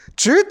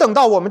只等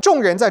到我们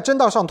众人在真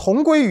道上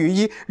同归于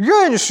一，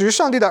认识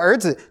上帝的儿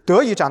子，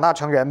得以长大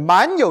成人，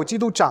满有基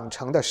督长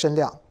成的身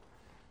量。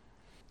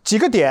几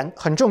个点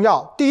很重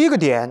要。第一个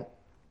点，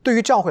对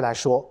于教会来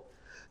说，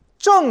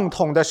正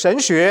统的神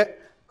学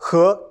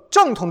和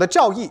正统的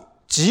教义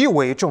极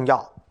为重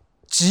要，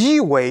极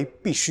为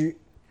必须。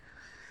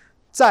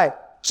在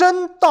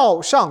真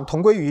道上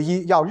同归于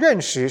一，要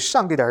认识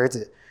上帝的儿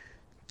子。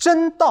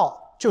真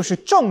道就是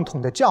正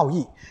统的教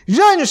义，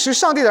认识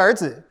上帝的儿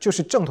子就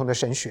是正统的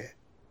神学。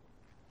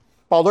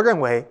保罗认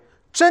为，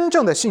真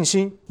正的信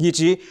心以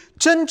及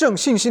真正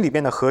信心里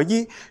面的合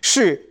一，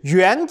是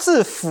源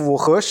自符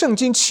合圣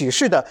经启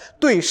示的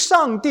对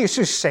上帝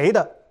是谁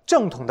的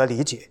正统的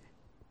理解。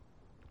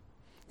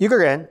一个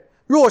人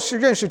若是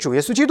认识主耶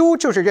稣基督，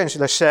就是认识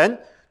了神，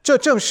这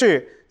正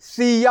是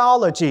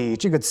theology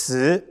这个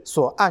词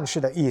所暗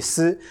示的意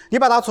思。你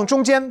把它从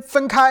中间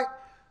分开，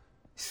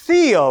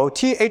 theo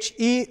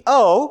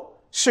T-H-E-O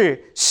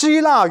是希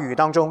腊语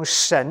当中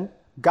神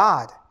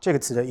God 这个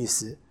词的意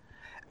思，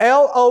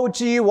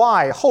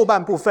 L-O-G-Y 后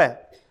半部分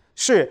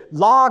是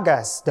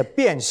logos 的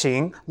变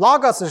形。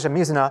 logos 是什么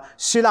意思呢？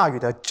希腊语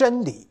的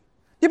真理。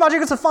你把这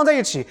个词放在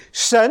一起，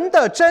神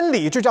的真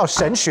理就叫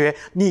神学，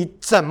你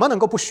怎么能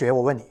够不学？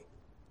我问你，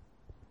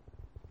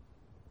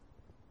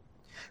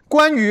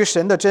关于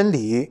神的真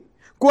理，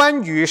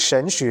关于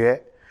神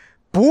学，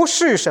不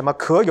是什么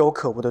可有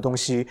可无的东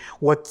西。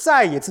我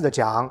再一次的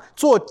讲，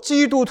做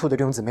基督徒的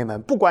弟兄姊妹们，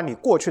不管你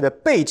过去的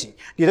背景，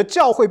你的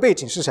教会背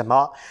景是什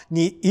么，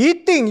你一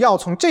定要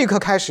从这一刻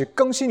开始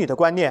更新你的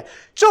观念。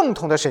正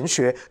统的神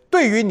学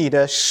对于你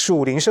的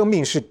属灵生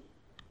命是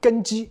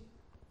根基。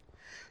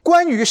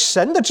关于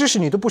神的知识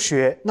你都不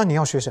学，那你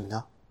要学什么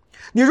呢？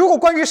你如果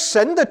关于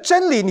神的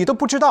真理你都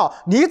不知道，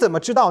你怎么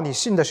知道你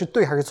信的是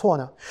对还是错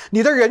呢？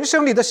你的人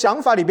生里的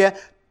想法里边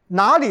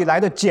哪里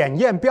来的检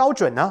验标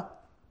准呢？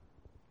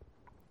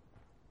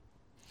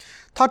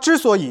他之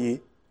所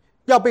以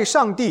要被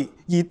上帝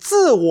以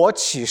自我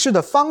启示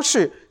的方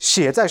式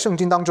写在圣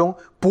经当中，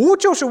不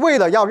就是为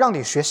了要让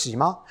你学习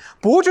吗？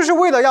不就是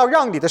为了要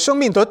让你的生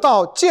命得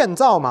到建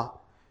造吗？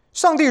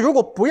上帝如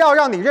果不要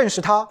让你认识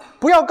他，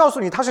不要告诉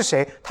你他是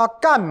谁，他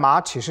干嘛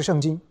启示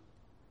圣经？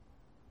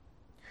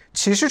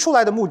启示出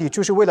来的目的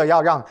就是为了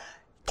要让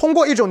通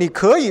过一种你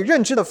可以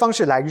认知的方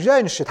式来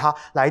认识他，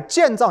来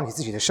建造你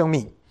自己的生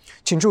命。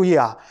请注意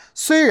啊，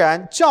虽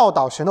然教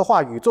导神的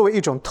话语作为一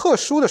种特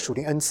殊的属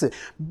灵恩赐，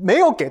没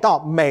有给到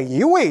每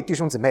一位弟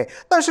兄姊妹，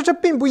但是这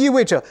并不意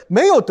味着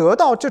没有得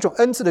到这种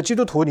恩赐的基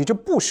督徒你就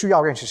不需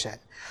要认识神。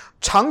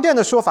常见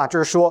的说法就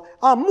是说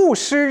牧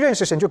师认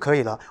识神就可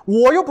以了，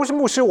我又不是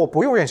牧师，我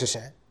不用认识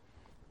神。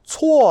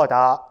错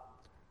的。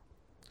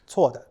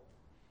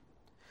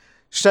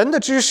神的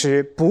知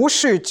识不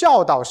是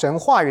教导神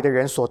话语的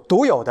人所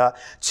独有的。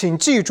请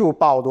记住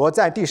保罗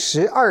在第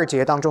12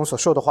节当中所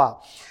说的话，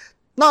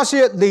那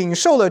些领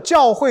受了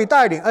教会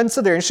带领恩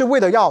赐的人是为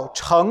了要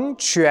成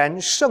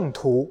全圣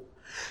徒，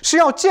是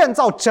要建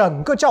造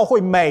整个教会，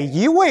每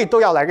一位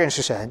都要来认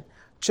识神，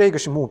这个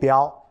是目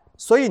标。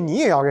所以你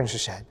也要认识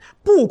神，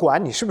不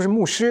管你是不是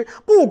牧师，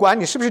不管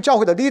你是不是教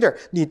会的 leader，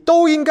 你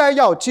都应该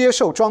要接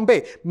受装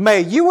备，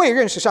每一位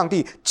认识上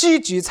帝，积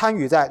极参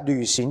与在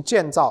履行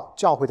建造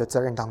教会的责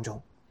任当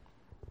中。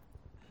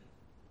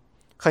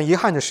很遗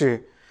憾的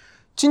是，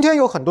今天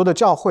有很多的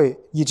教会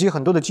以及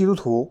很多的基督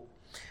徒，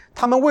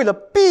他们为了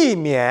避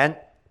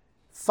免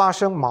发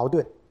生矛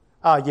盾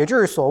也就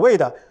是所谓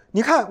的，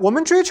你看我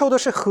们追求的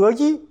是合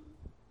一，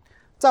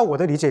在我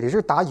的理解里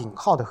是打引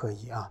号的合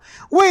一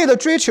为了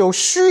追求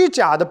虚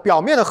假的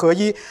表面的合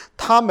一，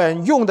他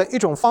们用的一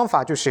种方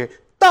法就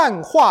是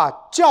淡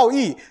化教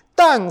义，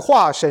淡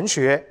化神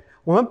学，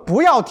我们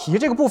不要提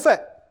这个部分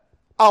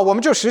我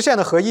们就实现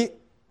了合一。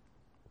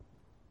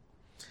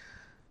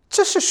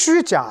这是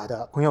虚假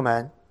的，朋友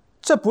们，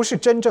这不是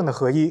真正的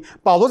合一。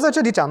保罗在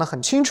这里讲得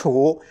很清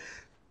楚，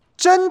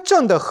真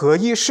正的合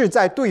一是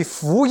在对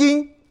福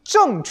音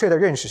正确的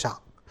认识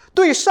上，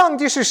对上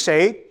帝是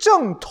谁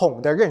正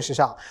统的认识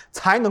上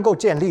才能够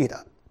建立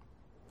的。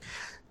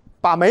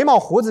把眉毛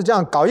胡子这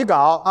样搞一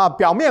搞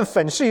表面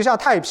粉饰一下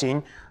太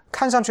平，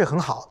看上去很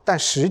好，但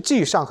实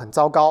际上很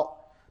糟糕，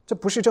这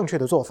不是正确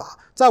的做法。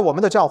在我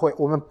们的教会，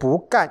我们不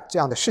干这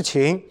样的事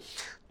情。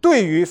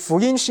对于福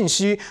音信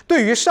息，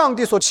对于上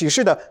帝所启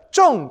示的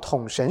正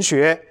统神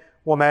学，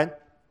我们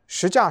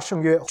实价圣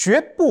约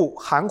绝不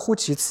含糊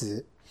其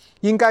辞，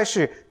应该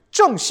是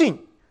正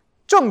信、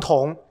正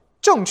统、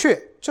正确，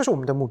这是我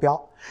们的目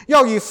标。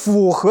要以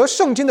符合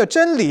圣经的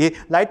真理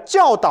来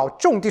教导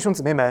众弟兄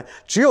姊妹们，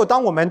只有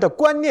当我们的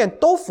观念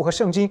都符合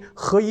圣经，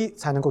合一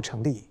才能够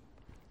成立，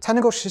才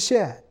能够实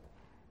现。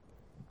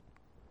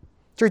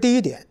这是第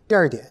一点。第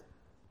二点，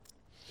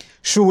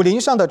属灵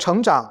上的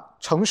成长、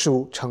成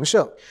熟、成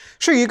圣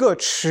是一个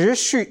持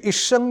续一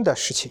生的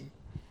事情。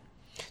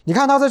你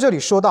看他在这里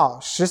说到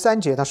13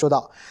节，他说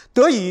到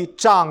得以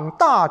长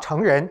大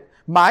成人，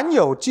满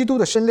有基督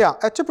的身量。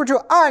这不就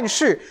暗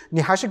示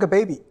你还是个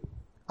baby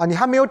你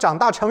还没有长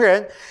大成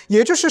人。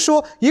也就是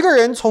说，一个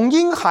人从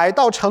婴孩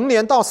到成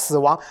年到死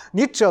亡，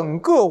你整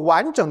个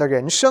完整的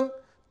人生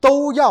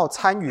都要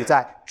参与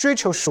在追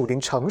求属灵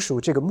成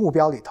熟这个目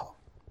标里头。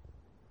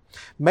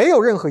没有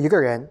任何一个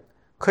人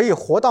可以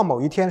活到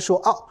某一天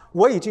说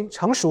我已经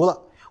成熟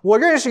了，我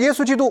认识耶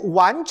稣基督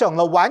完整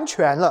了，完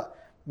全了，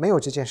没有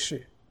这件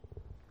事。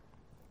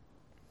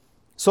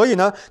所以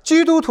呢，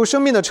基督徒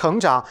生命的成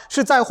长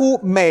是在乎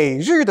每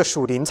日的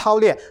属灵操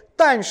练，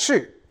但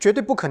是绝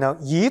对不可能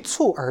一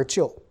蹴而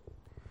就，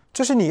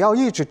这是你要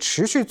一直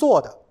持续做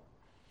的。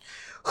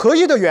合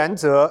一的原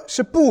则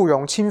是不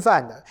容侵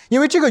犯的，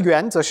因为这个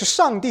原则是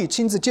上帝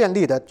亲自建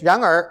立的。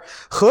然而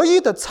合一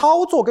的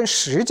操作跟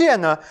实践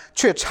呢，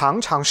却常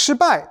常失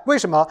败。为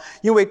什么？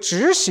因为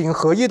执行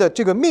合一的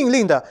这个命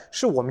令的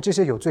是我们这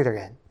些有罪的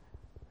人。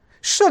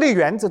设立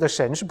原则的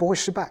神是不会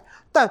失败，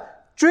但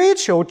追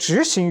求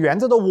执行原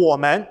则的我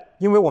们，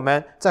因为我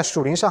们在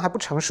属灵上还不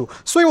成熟，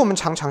所以我们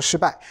常常失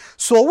败。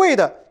所谓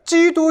的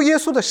基督耶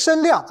稣的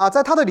身量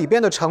在他的里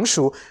边的成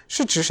熟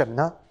是指什么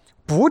呢？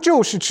不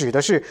就是指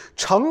的是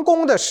成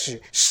功的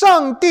使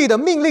上帝的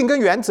命令跟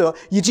原则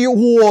以及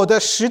我的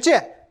实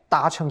践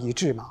达成一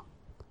致吗？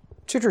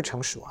这就是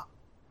成熟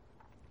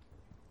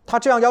他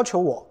这样要求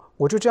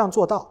我就这样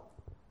做到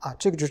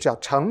这个就叫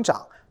成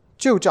长，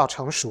就叫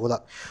成熟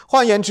了。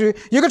换言之，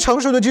一个成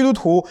熟的基督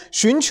徒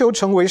寻求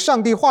成为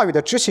上帝话语的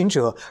执行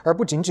者，而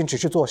不仅仅只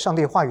是做上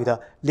帝话语的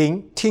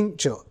聆听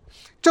者。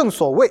正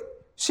所谓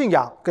信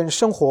仰跟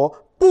生活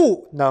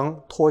不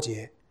能脱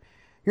节。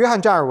约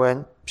翰扎尔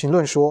文评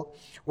论说，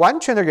完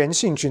全的人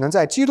性只能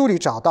在基督里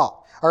找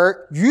到，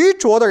而愚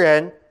拙的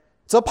人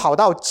则跑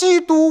到基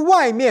督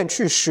外面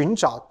去寻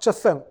找这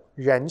份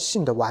人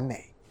性的完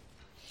美。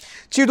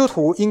基督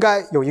徒应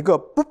该有一个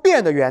不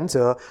变的原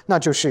则，那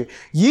就是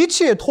一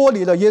切脱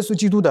离了耶稣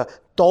基督的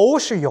都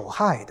是有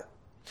害的。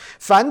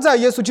凡在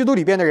耶稣基督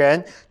里边的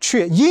人，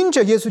却因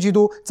着耶稣基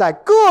督在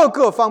各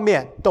个方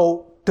面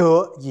都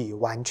得以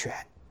完全。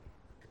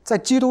在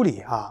基督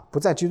里不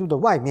在基督的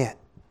外面。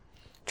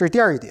这是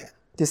第二一点。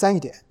第三一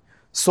点，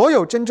所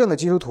有真正的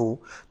基督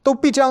徒都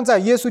必将在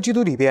耶稣基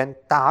督里边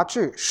达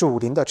至属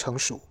灵的成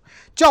熟。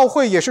教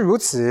会也是如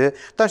此，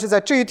但是在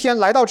这一天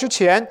来到之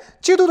前，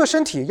基督的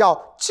身体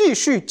要继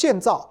续建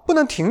造，不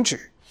能停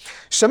止。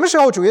什么时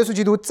候主耶稣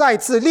基督再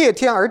次裂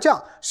天而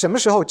降，什么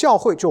时候教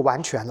会就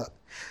完全了。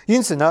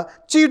因此呢，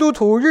基督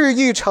徒日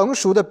益成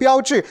熟的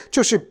标志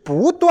就是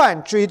不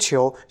断追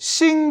求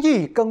心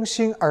意更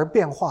新而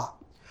变化。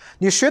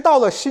你学到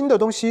了新的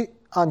东西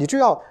你就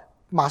要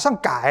马上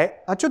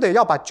改就得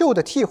要把旧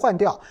的替换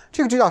掉，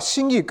这个就叫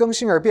心意更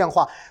新而变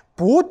化，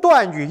不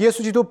断与耶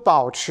稣基督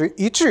保持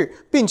一致，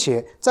并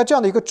且在这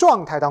样的一个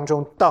状态当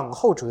中等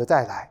候主的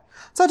再来。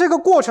在这个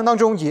过程当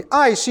中，以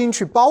爱心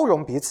去包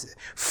容彼此，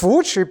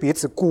扶持彼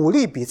此，鼓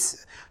励彼此。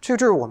这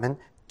就是我们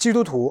基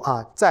督徒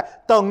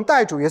在等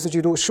待主耶稣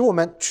基督使我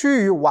们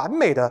趋于完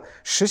美的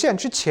实现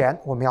之前，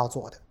我们要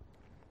做的。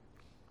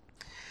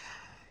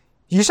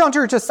以上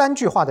就是这3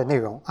句话的内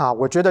容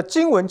我觉得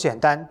经文简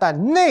单，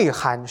但内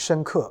涵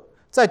深刻。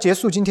在结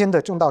束今天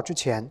的正道之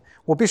前，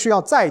我必须要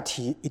再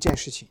提一件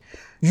事情，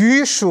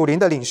与属灵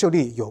的领袖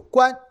力有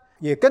关，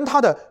也跟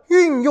它的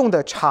运用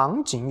的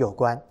场景有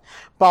关。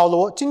保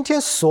罗今天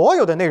所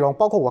有的内容，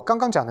包括我刚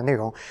刚讲的内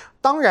容，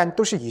当然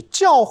都是以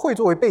教会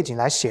作为背景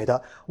来写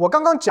的。我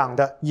刚刚讲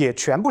的也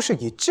全部是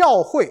以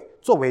教会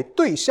作为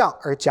对象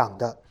而讲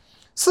的。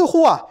似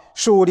乎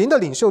属灵的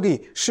领袖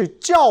力是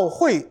教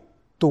会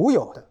独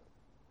有的，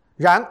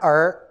然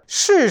而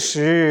事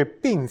实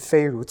并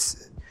非如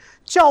此。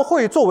教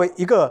会作为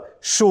一个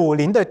属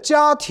灵的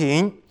家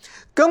庭，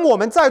跟我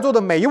们在座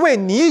的每一位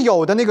你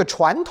有的那个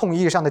传统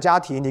意义上的家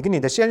庭，你跟你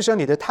的先生、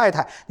你的太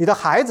太、你的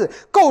孩子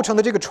构成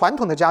的这个传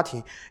统的家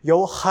庭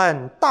有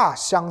很大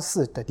相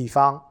似的地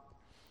方。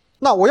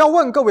那我要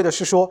问各位的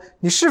是说，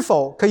你是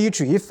否可以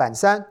举一反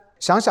三，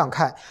想想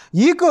看，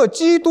一个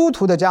基督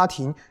徒的家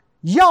庭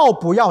要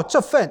不要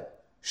这份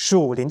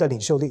属灵的领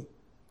袖力？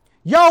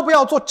要不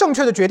要做正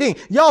确的决定？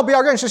要不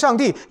要认识上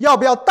帝？要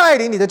不要带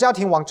领你的家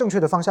庭往正确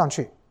的方向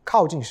去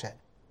靠近神？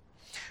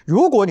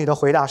如果你的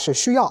回答是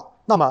需要，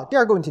那么第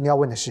二个问题你要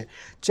问的是，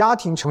家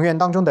庭成员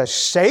当中的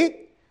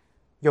谁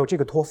有这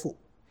个托付？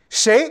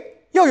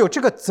谁又有这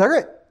个责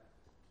任？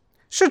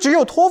是只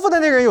有托付的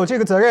那个人有这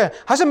个责任，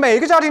还是每一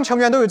个家庭成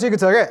员都有这个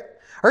责任？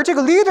而这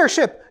个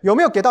leadership 有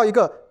没有给到一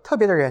个特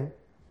别的人？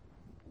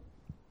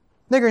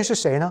那个人是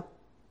谁呢？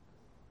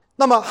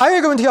那么还有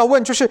一个问题要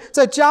问，就是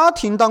在家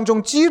庭当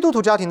中，基督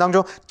徒家庭当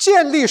中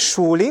建立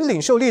属灵领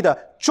袖力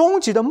的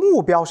终极的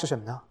目标是什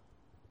么呢？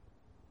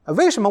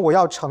为什么我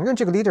要承认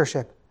这个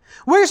leadership？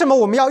 为什么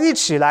我们要一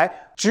起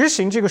来执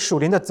行这个属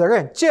灵的责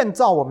任，建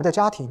造我们的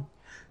家庭，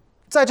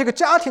在这个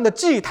家庭的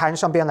祭坛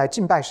上边来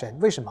敬拜神？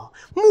为什么？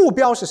目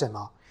标是什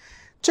么？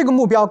这个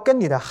目标跟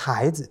你的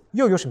孩子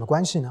又有什么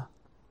关系呢？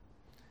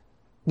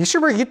你是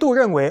不是一度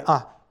认为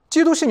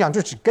基督信仰就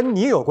只跟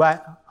你有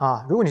关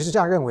如果你是这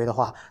样认为的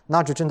话，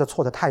那就真的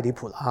错得太离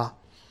谱了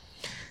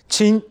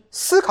请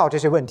思考这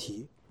些问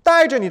题，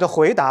带着你的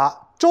回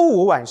答，周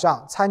五晚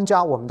上参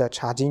加我们的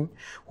查经，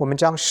我们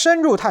将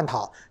深入探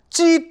讨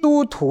基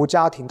督徒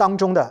家庭当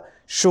中的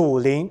属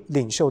灵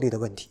领袖力的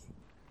问题。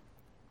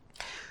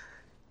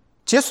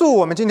结束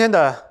我们今天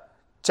的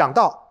讲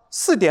道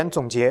，4点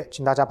总结，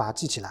请大家把它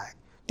记起来。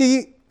第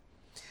一，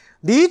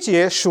理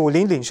解属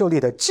灵领袖力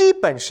的基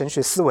本神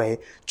学思维，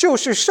就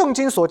是圣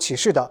经所启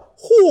示的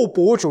互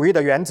补主义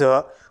的原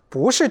则，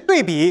不是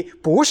对比，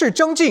不是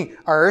争竞，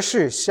而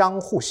是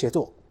相互协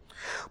作。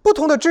不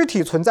同的肢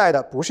体存在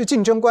的不是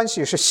竞争关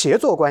系，是协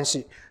作关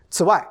系。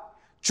此外，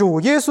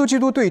主耶稣基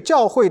督对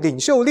教会领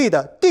袖力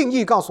的定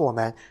义告诉我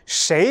们，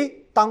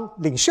谁当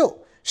领袖，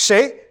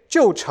谁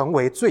就成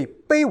为最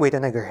卑微的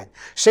那个人，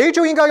谁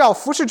就应该要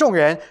服侍众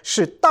人，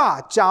是大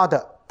家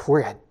的仆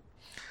人。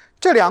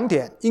这2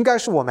点应该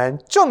是我们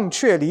正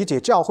确理解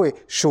教会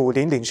属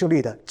灵领袖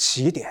力的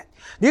起点。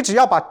你只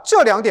要把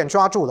这2点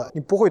抓住了，你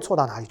不会错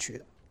到哪里去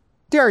的。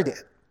第二点，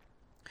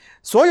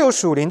所有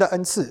属灵的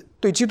恩赐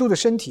对基督的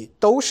身体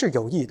都是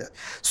有益的。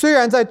虽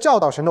然在教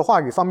导神的话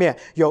语方面，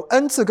有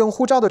恩赐跟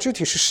呼召的肢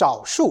体是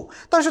少数，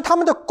但是他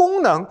们的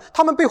功能，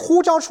他们被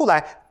呼召出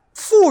来，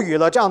赋予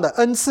了这样的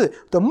恩赐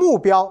的目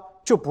标，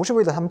就不是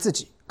为了他们自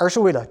己，而是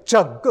为了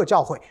整个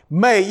教会，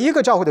每一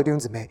个教会的弟兄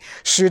姊妹，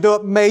使得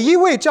每一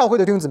位教会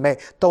的弟兄姊妹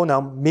都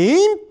能明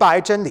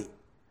白真理，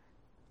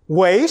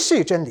维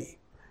系真理，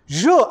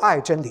热爱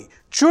真理，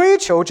追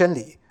求真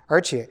理，而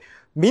且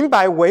明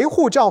白维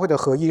护教会的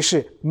合一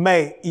是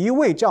每一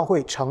位教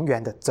会成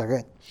员的责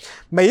任。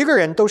每一个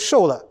人都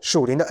受了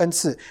属灵的恩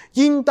赐，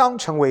应当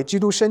成为基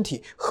督身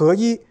体合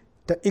一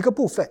的一个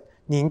部分，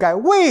你应该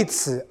为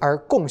此而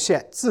贡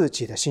献自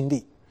己的心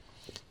力。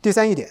第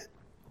三一点，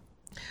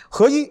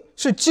合一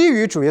是基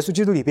于主耶稣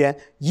基督里边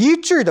一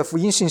致的福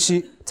音信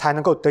息才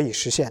能够得以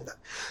实现的。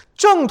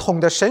正统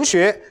的神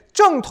学、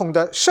正统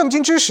的圣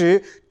经知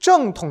识、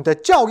正统的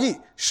教义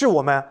是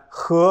我们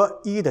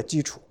合一的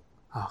基础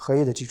合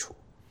一的基础。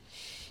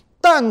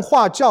淡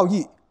化教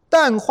义、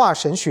淡化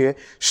神学，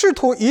试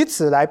图以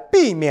此来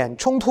避免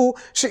冲突，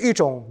是一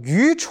种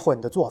愚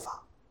蠢的做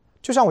法。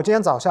就像我今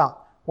天早上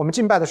我们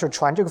敬拜的时候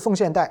传这个奉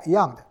献带一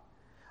样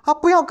的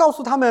不要告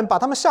诉他们，把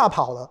他们吓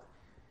跑了。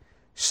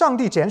上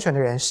帝拣选的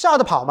人吓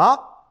得跑吗？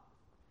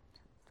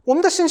我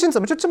们的信心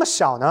怎么就这么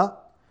小呢？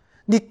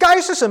你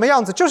该是什么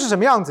样子就是什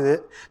么样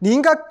子，你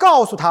应该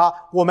告诉他，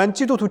我们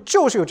基督徒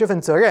就是有这份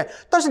责任。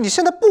但是你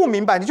现在不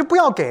明白，你就不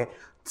要给，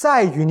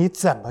在于你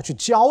怎么去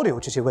交流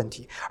这些问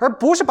题，而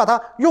不是把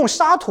它用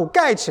沙土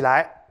盖起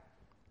来。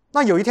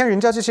那有一天人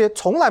家这些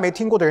从来没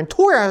听过的人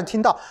突然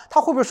听到，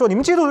他会不会说，你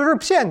们基督徒是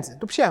骗子，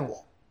都骗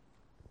我？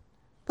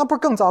那不是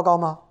更糟糕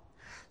吗？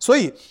所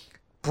以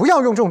不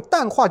要用这种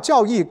淡化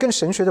教义跟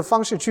神学的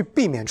方式去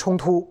避免冲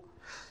突，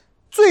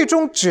最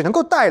终只能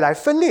够带来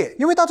分裂，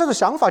因为大家的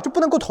想法就不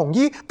能够统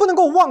一，不能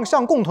够望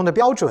向共同的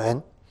标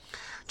准。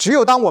只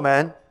有当我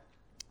们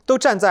都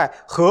站在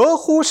合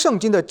乎圣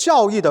经的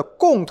教义的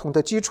共同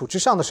的基础之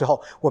上的时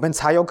候，我们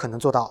才有可能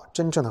做到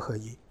真正的合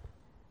一。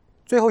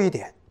最后一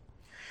点，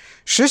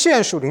实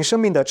现属灵生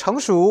命的成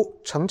熟、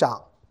成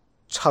长、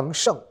成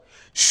圣，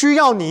需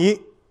要你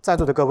在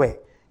座的各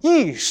位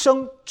一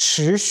生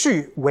持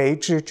续为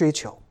之追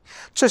求，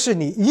这是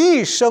你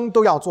一生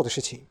都要做的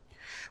事情。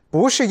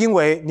不是因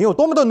为你有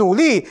多么的努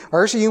力，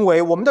而是因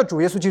为我们的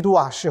主耶稣基督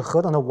是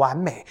何等的完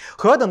美，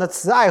何等的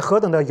慈爱，何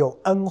等的有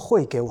恩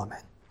惠给我们。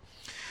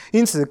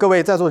因此各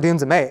位在座的弟兄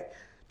姊妹，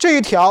这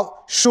一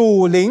条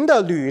属灵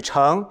的旅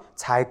程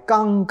才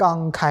刚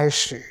刚开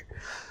始，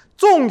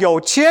纵有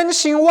千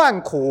辛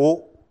万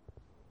苦，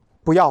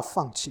不要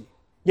放弃，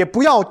也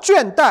不要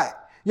倦怠，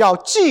要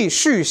继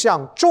续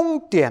向终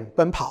点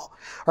奔跑。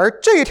而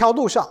这一条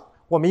路上，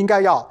我们应该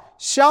要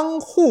相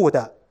互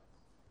的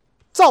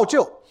造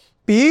就，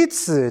彼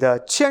此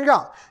的谦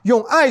让，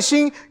用爱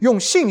心、用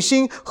信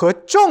心和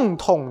正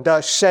统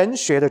的神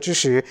学的知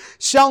识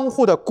相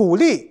互的鼓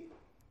励，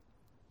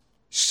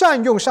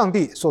善用上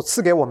帝所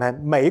赐给我们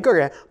每一个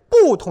人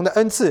不同的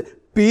恩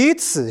赐，彼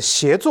此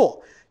协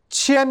作，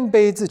谦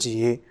卑自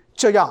己，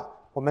这样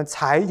我们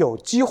才有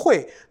机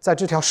会在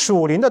这条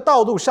属灵的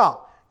道路上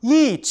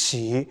一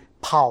起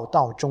跑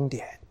到终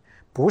点。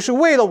不是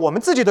为了我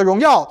们自己的荣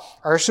耀，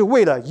而是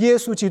为了耶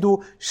稣基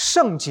督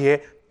圣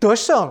洁得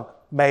胜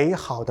美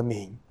好的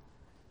名。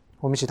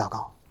我们一起祷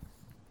告。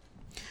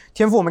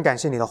天父，我们感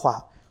谢你的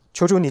话，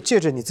求主你借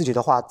着你自己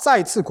的话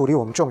再次鼓励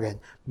我们众人，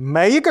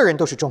每一个人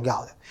都是重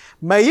要的，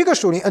每一个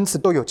属灵恩赐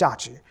都有价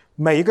值，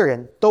每一个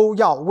人都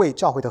要为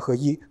教会的合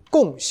一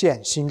贡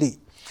献心力。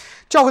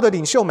教会的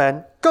领袖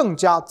们更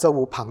加责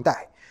无旁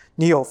贷，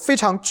你有非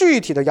常具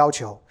体的要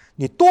求，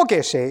你多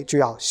给谁就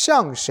要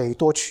向谁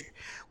多取。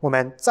我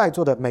们在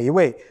座的每一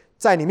位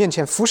在你面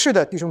前服侍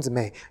的弟兄姊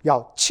妹，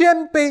要谦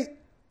卑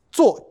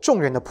做众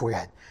人的仆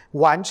人，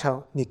完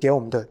成你给我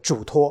们的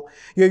嘱托。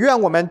也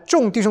愿我们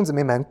众弟兄姊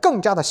妹们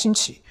更加的兴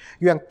起，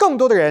愿更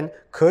多的人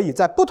可以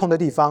在不同的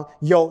地方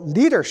有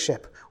leadership，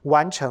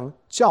 完成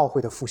教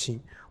会的复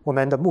兴。我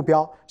们的目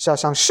标是要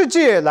向世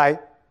界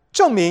来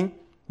证明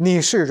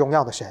你是荣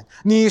耀的神，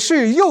你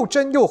是又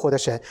真又活的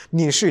神，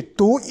你是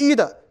独一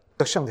的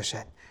得胜的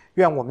神。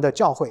愿我们的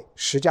教会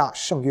十架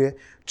圣约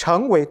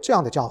成为这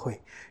样的教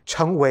会，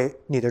成为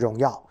你的荣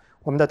耀。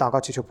我们的祷告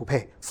祈求不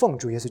配，奉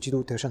主耶稣基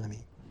督得胜的名，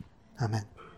阿们。